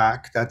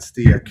Slack. That's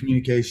the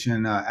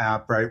communication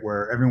app, right,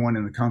 where everyone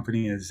in the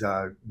company is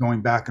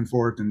going back and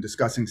forth and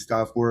discussing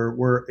stuff.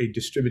 We're a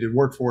distributed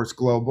workforce,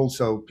 global,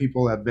 so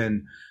people have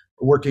been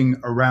working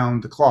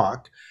around the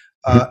clock.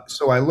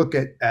 So I look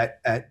at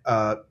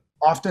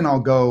often I'll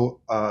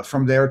go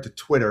from there to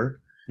Twitter,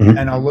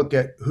 and I'll look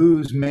at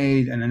who's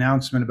made an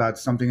announcement about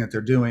something that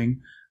they're doing.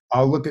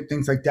 I'll look at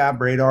things like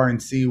Dab Radar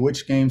and see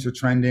which games are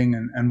trending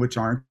and which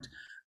aren't.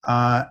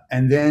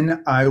 And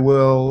then I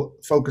will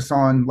focus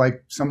on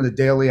like some of the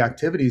daily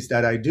activities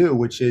that I do,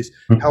 which is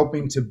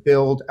helping to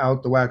build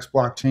out the Wax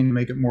blockchain to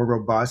make it more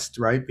robust,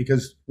 right?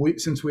 Because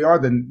since we are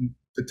the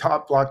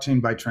top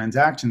blockchain by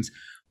transactions,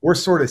 we're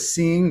sort of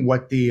seeing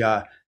what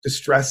the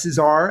stresses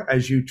are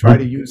as you try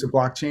to use a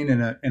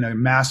blockchain in a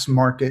mass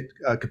market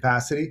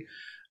capacity.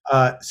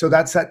 So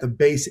that's at the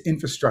base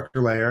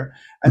infrastructure layer.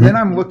 And then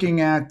I'm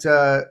looking at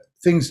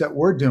things that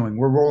we're doing.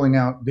 We're rolling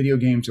out video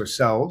games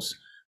ourselves.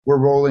 We're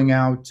rolling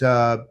out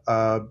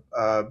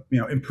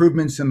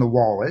improvements in the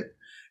wallet.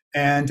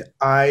 And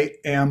I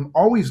am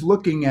always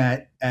looking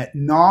at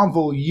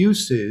novel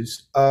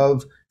uses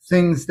of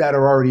things that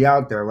are already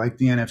out there, like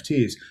the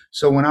NFTs.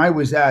 So when I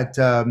was at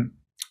the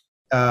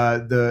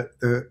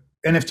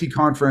NFT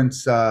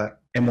conference,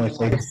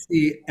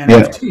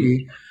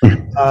 NFT,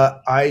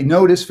 I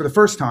noticed for the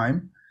first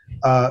time,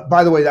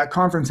 by the way, that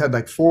conference had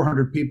like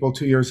 400 people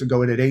 2 years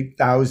ago. It had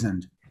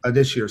 8,000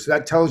 this year. So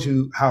that tells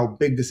you how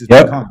big this has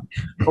become.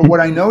 But what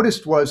I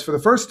noticed was for the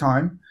first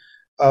time,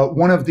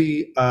 one of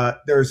the,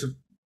 there's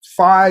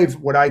 5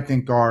 what I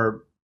think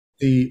are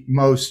the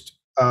most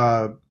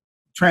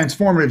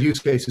transformative use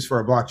cases for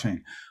a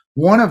blockchain.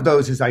 One of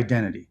those is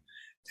identity.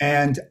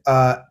 And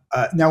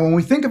now when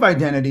we think of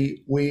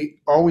identity, we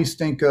always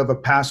think of a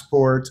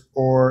passport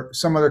or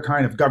some other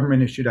kind of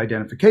government issued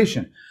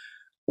identification.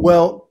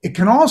 Well, it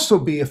can also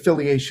be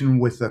affiliation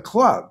with a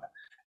club.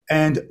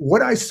 And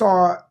what I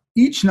saw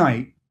each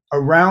night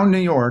around New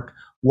York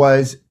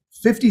was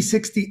 50,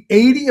 60,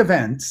 80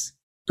 events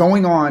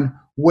going on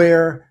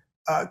where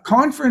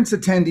conference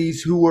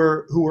attendees who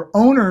were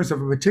owners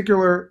of a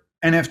particular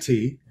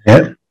NFT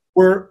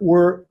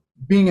were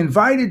being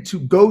invited to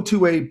go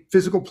to a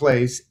physical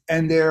place,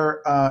 and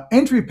their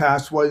entry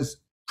pass was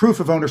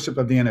proof of ownership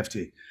of the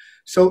NFT.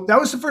 So that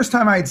was the first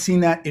time I had seen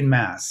that in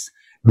mass.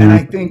 And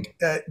I think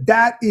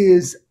that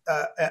is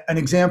an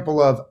example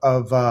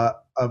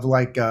of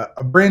like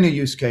a brand new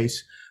use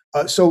case.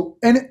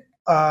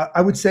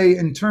 I would say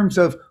in terms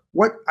of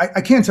what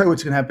I can't tell you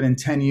what's going to happen in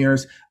 10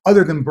 years,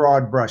 other than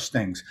broad brush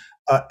things.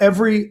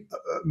 Every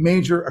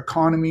major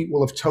economy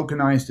will have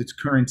tokenized its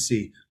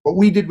currency. What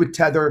we did with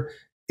Tether,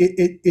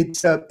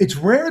 it's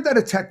rare that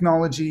a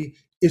technology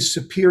is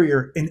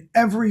superior in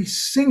every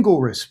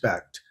single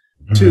respect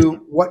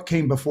to what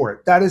came before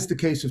it. That is the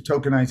case of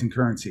tokenizing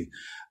currency.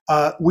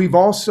 We've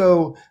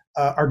also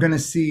are going to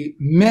see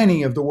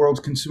many of the world's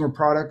consumer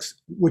products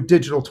with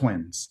digital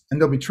twins,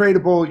 and they'll be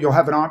tradable. You'll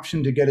have an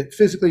option to get it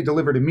physically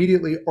delivered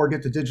immediately or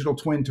get the digital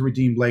twin to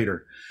redeem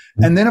later.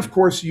 And then, of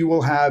course, you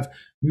will have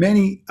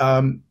many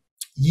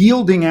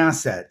yielding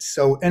assets.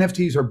 So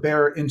NFTs are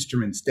bearer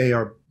instruments. They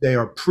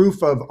are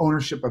proof of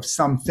ownership of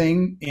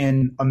something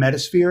in a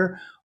metasphere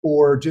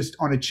or just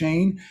on a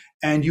chain.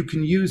 And you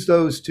can use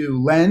those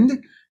to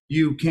lend.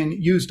 You can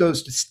use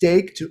those to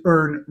stake to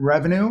earn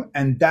revenue.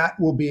 And that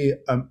will be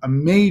a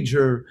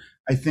major,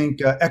 I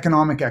think,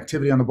 economic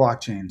activity on the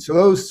blockchain. So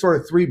those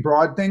sort of 3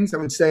 broad things I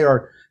would say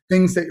are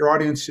things that your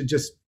audience should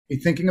just be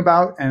thinking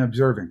about and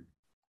observing.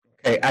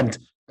 Okay. And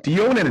do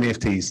you own any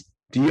NFTs?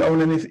 Do you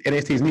own any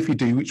NFTs? And if you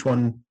do, which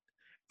one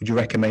would you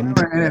recommend?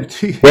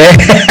 NFT.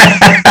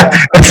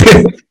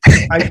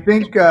 I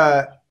think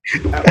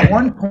at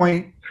one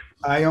point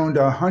I owned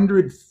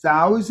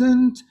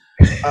 100,000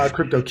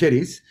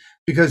 CryptoKitties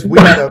because we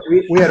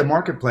had a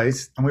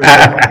marketplace and we were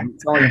selling them.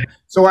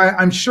 So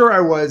I'm sure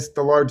I was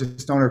the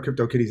largest owner of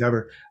CryptoKitties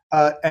ever.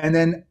 And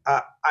then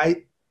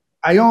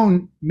I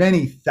own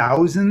many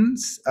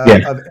thousands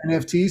of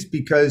NFTs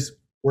because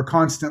we're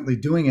constantly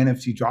doing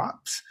NFT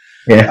drops.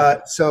 You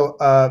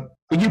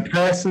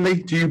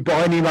personally, do you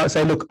buy any, like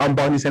say, look, I'm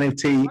buying this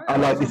NFT, I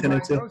like this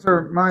NFT? Those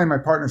are mine and my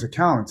partner's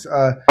accounts.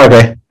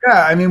 Okay.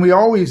 Yeah, I mean, we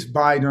always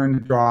buy during the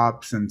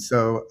drops. And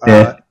so,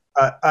 I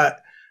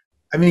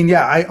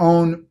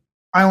own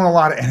a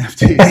lot of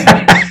NFTs.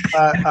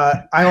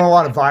 I own a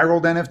lot of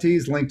viral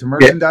NFTs linked to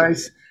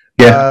merchandise.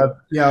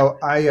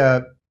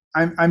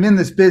 I'm in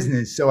this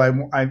business. So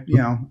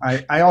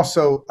I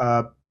also,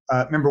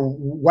 remember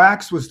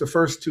Wax was the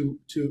first to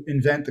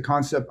invent the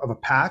concept of a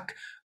pack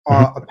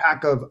of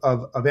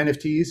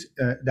NFTs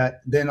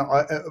that then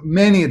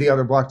many of the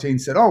other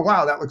blockchains said, oh,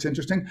 wow, that looks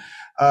interesting.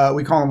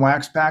 We call them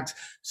Wax packs.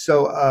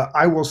 So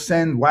I will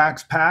send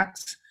Wax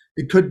packs.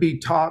 It could be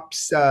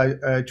Topps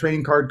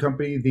trading card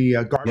company. The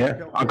I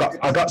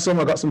got some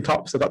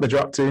Topps. I got the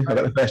drop too. I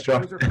got the first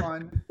drop. Those are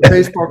fun. The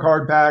baseball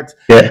card packs.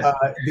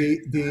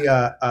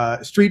 The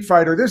Street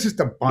Fighter. There's just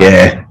a bunch.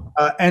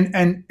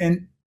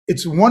 And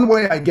it's one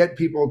way I get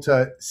people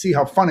to see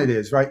how fun it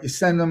is, right? You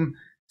send them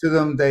to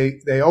them,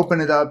 they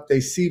open it up, they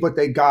see what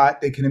they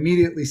got, they can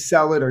immediately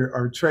sell it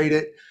or trade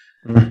it.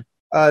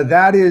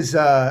 That is,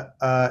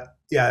 I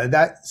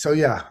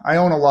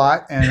own a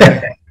lot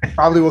and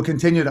probably will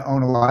continue to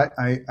own a lot.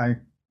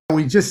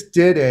 We just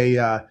did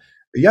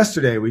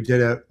yesterday we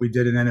did an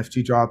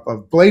NFT drop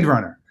of Blade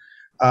Runner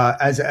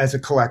as a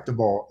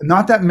collectible.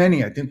 Not that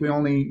many. I think we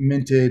only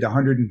minted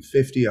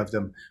 150 of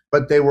them,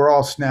 but they were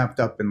all snapped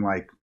up in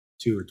like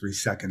 2 or 3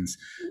 seconds.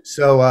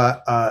 So,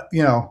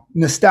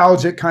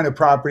 nostalgic kind of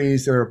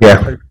properties are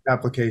a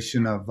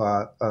application of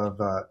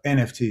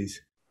NFTs.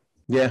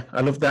 Yeah,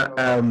 I love that.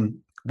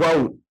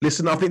 Well,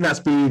 listen, I think that's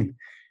been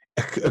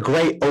a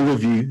great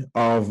overview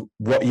of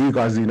what you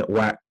guys are doing at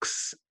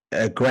Wax,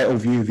 a great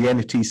overview of the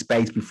NFT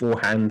space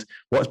beforehand,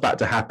 what's about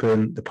to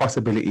happen, the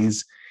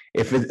possibilities.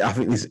 If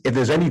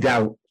there's any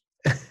doubt,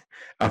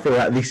 I feel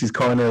like this is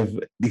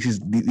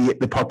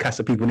the podcast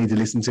that people need to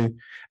listen to.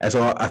 And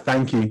so I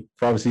thank you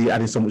for obviously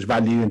adding so much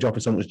value and dropping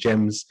so much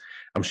gems.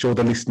 I'm sure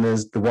the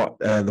listeners, the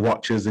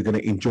watchers are going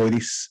to enjoy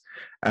this.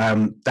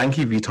 Thank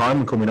you for your time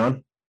and coming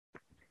on.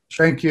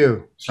 Thank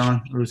you,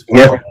 Sean.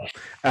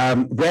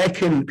 Where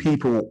can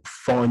people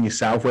find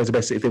yourself? Where's the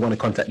best if they want to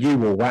contact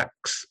you or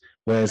Wax?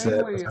 So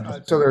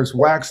there's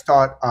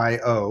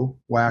wax.io.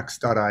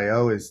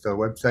 Wax.io is the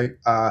website.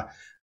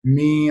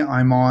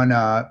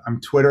 I'm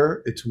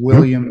Twitter. It's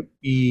William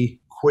E.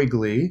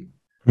 Quigley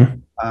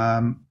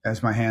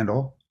as my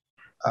handle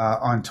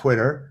on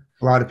Twitter.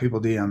 A lot of people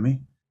DM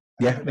me.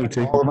 Yeah, me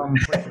too. All of them.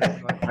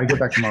 I get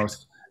back to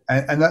most.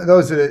 And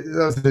those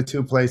are the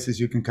two places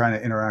you can kind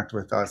of interact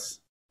with us.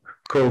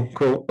 Cool.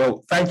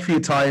 Well, thank you for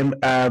your time.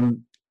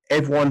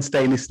 Everyone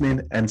stay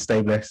listening and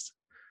stay blessed.